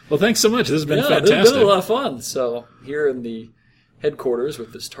 Well, thanks so much. This has been yeah, fantastic. This has been a lot of fun. So here in the headquarters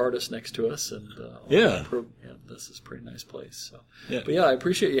with this TARDIS next to us, and this is a pretty nice place. So, Yeah. But yeah, I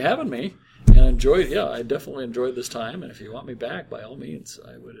appreciate you having me, and I definitely enjoyed this time. And if you want me back, by all means,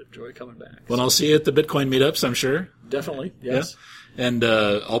 I would enjoy coming back. Well, I'll see you at the Bitcoin meetups, I'm sure. Definitely, yes. Yeah. And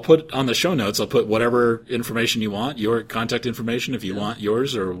I'll put on the show notes, I'll put whatever information you want, your contact information if you want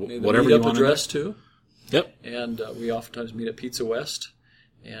yours, or whatever you want. Address too. Yep. And we oftentimes meet at Pizza West,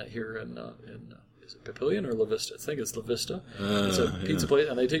 and here in Is it Papillion or La Vista? I think it's La Vista. It's a pizza place,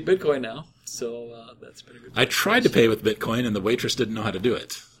 and they take Bitcoin now. So that's been a good. I tried to ppay with Bitcoin, and the waitress didn't know how to do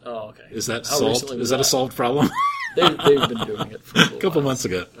it. Oh, okay. Is that How solved? recently was Is that a that? solved problem? They've been doing it for a A couple months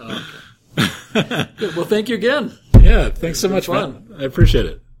ago. Oh, okay. Good. Well, thank you again. Yeah, thanks so much, fun. man. I appreciate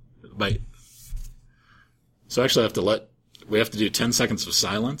it. Bye. So actually, we have to do 10 seconds of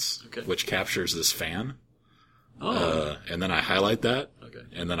silence, Okay. which captures this fan. Oh, And then I highlight that. Okay.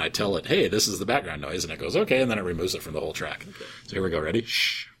 And then I tell it, hey, this is the background noise. And it goes, okay. And then it removes it from the whole track. So here we go. Ready?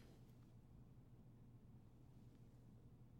 Shh.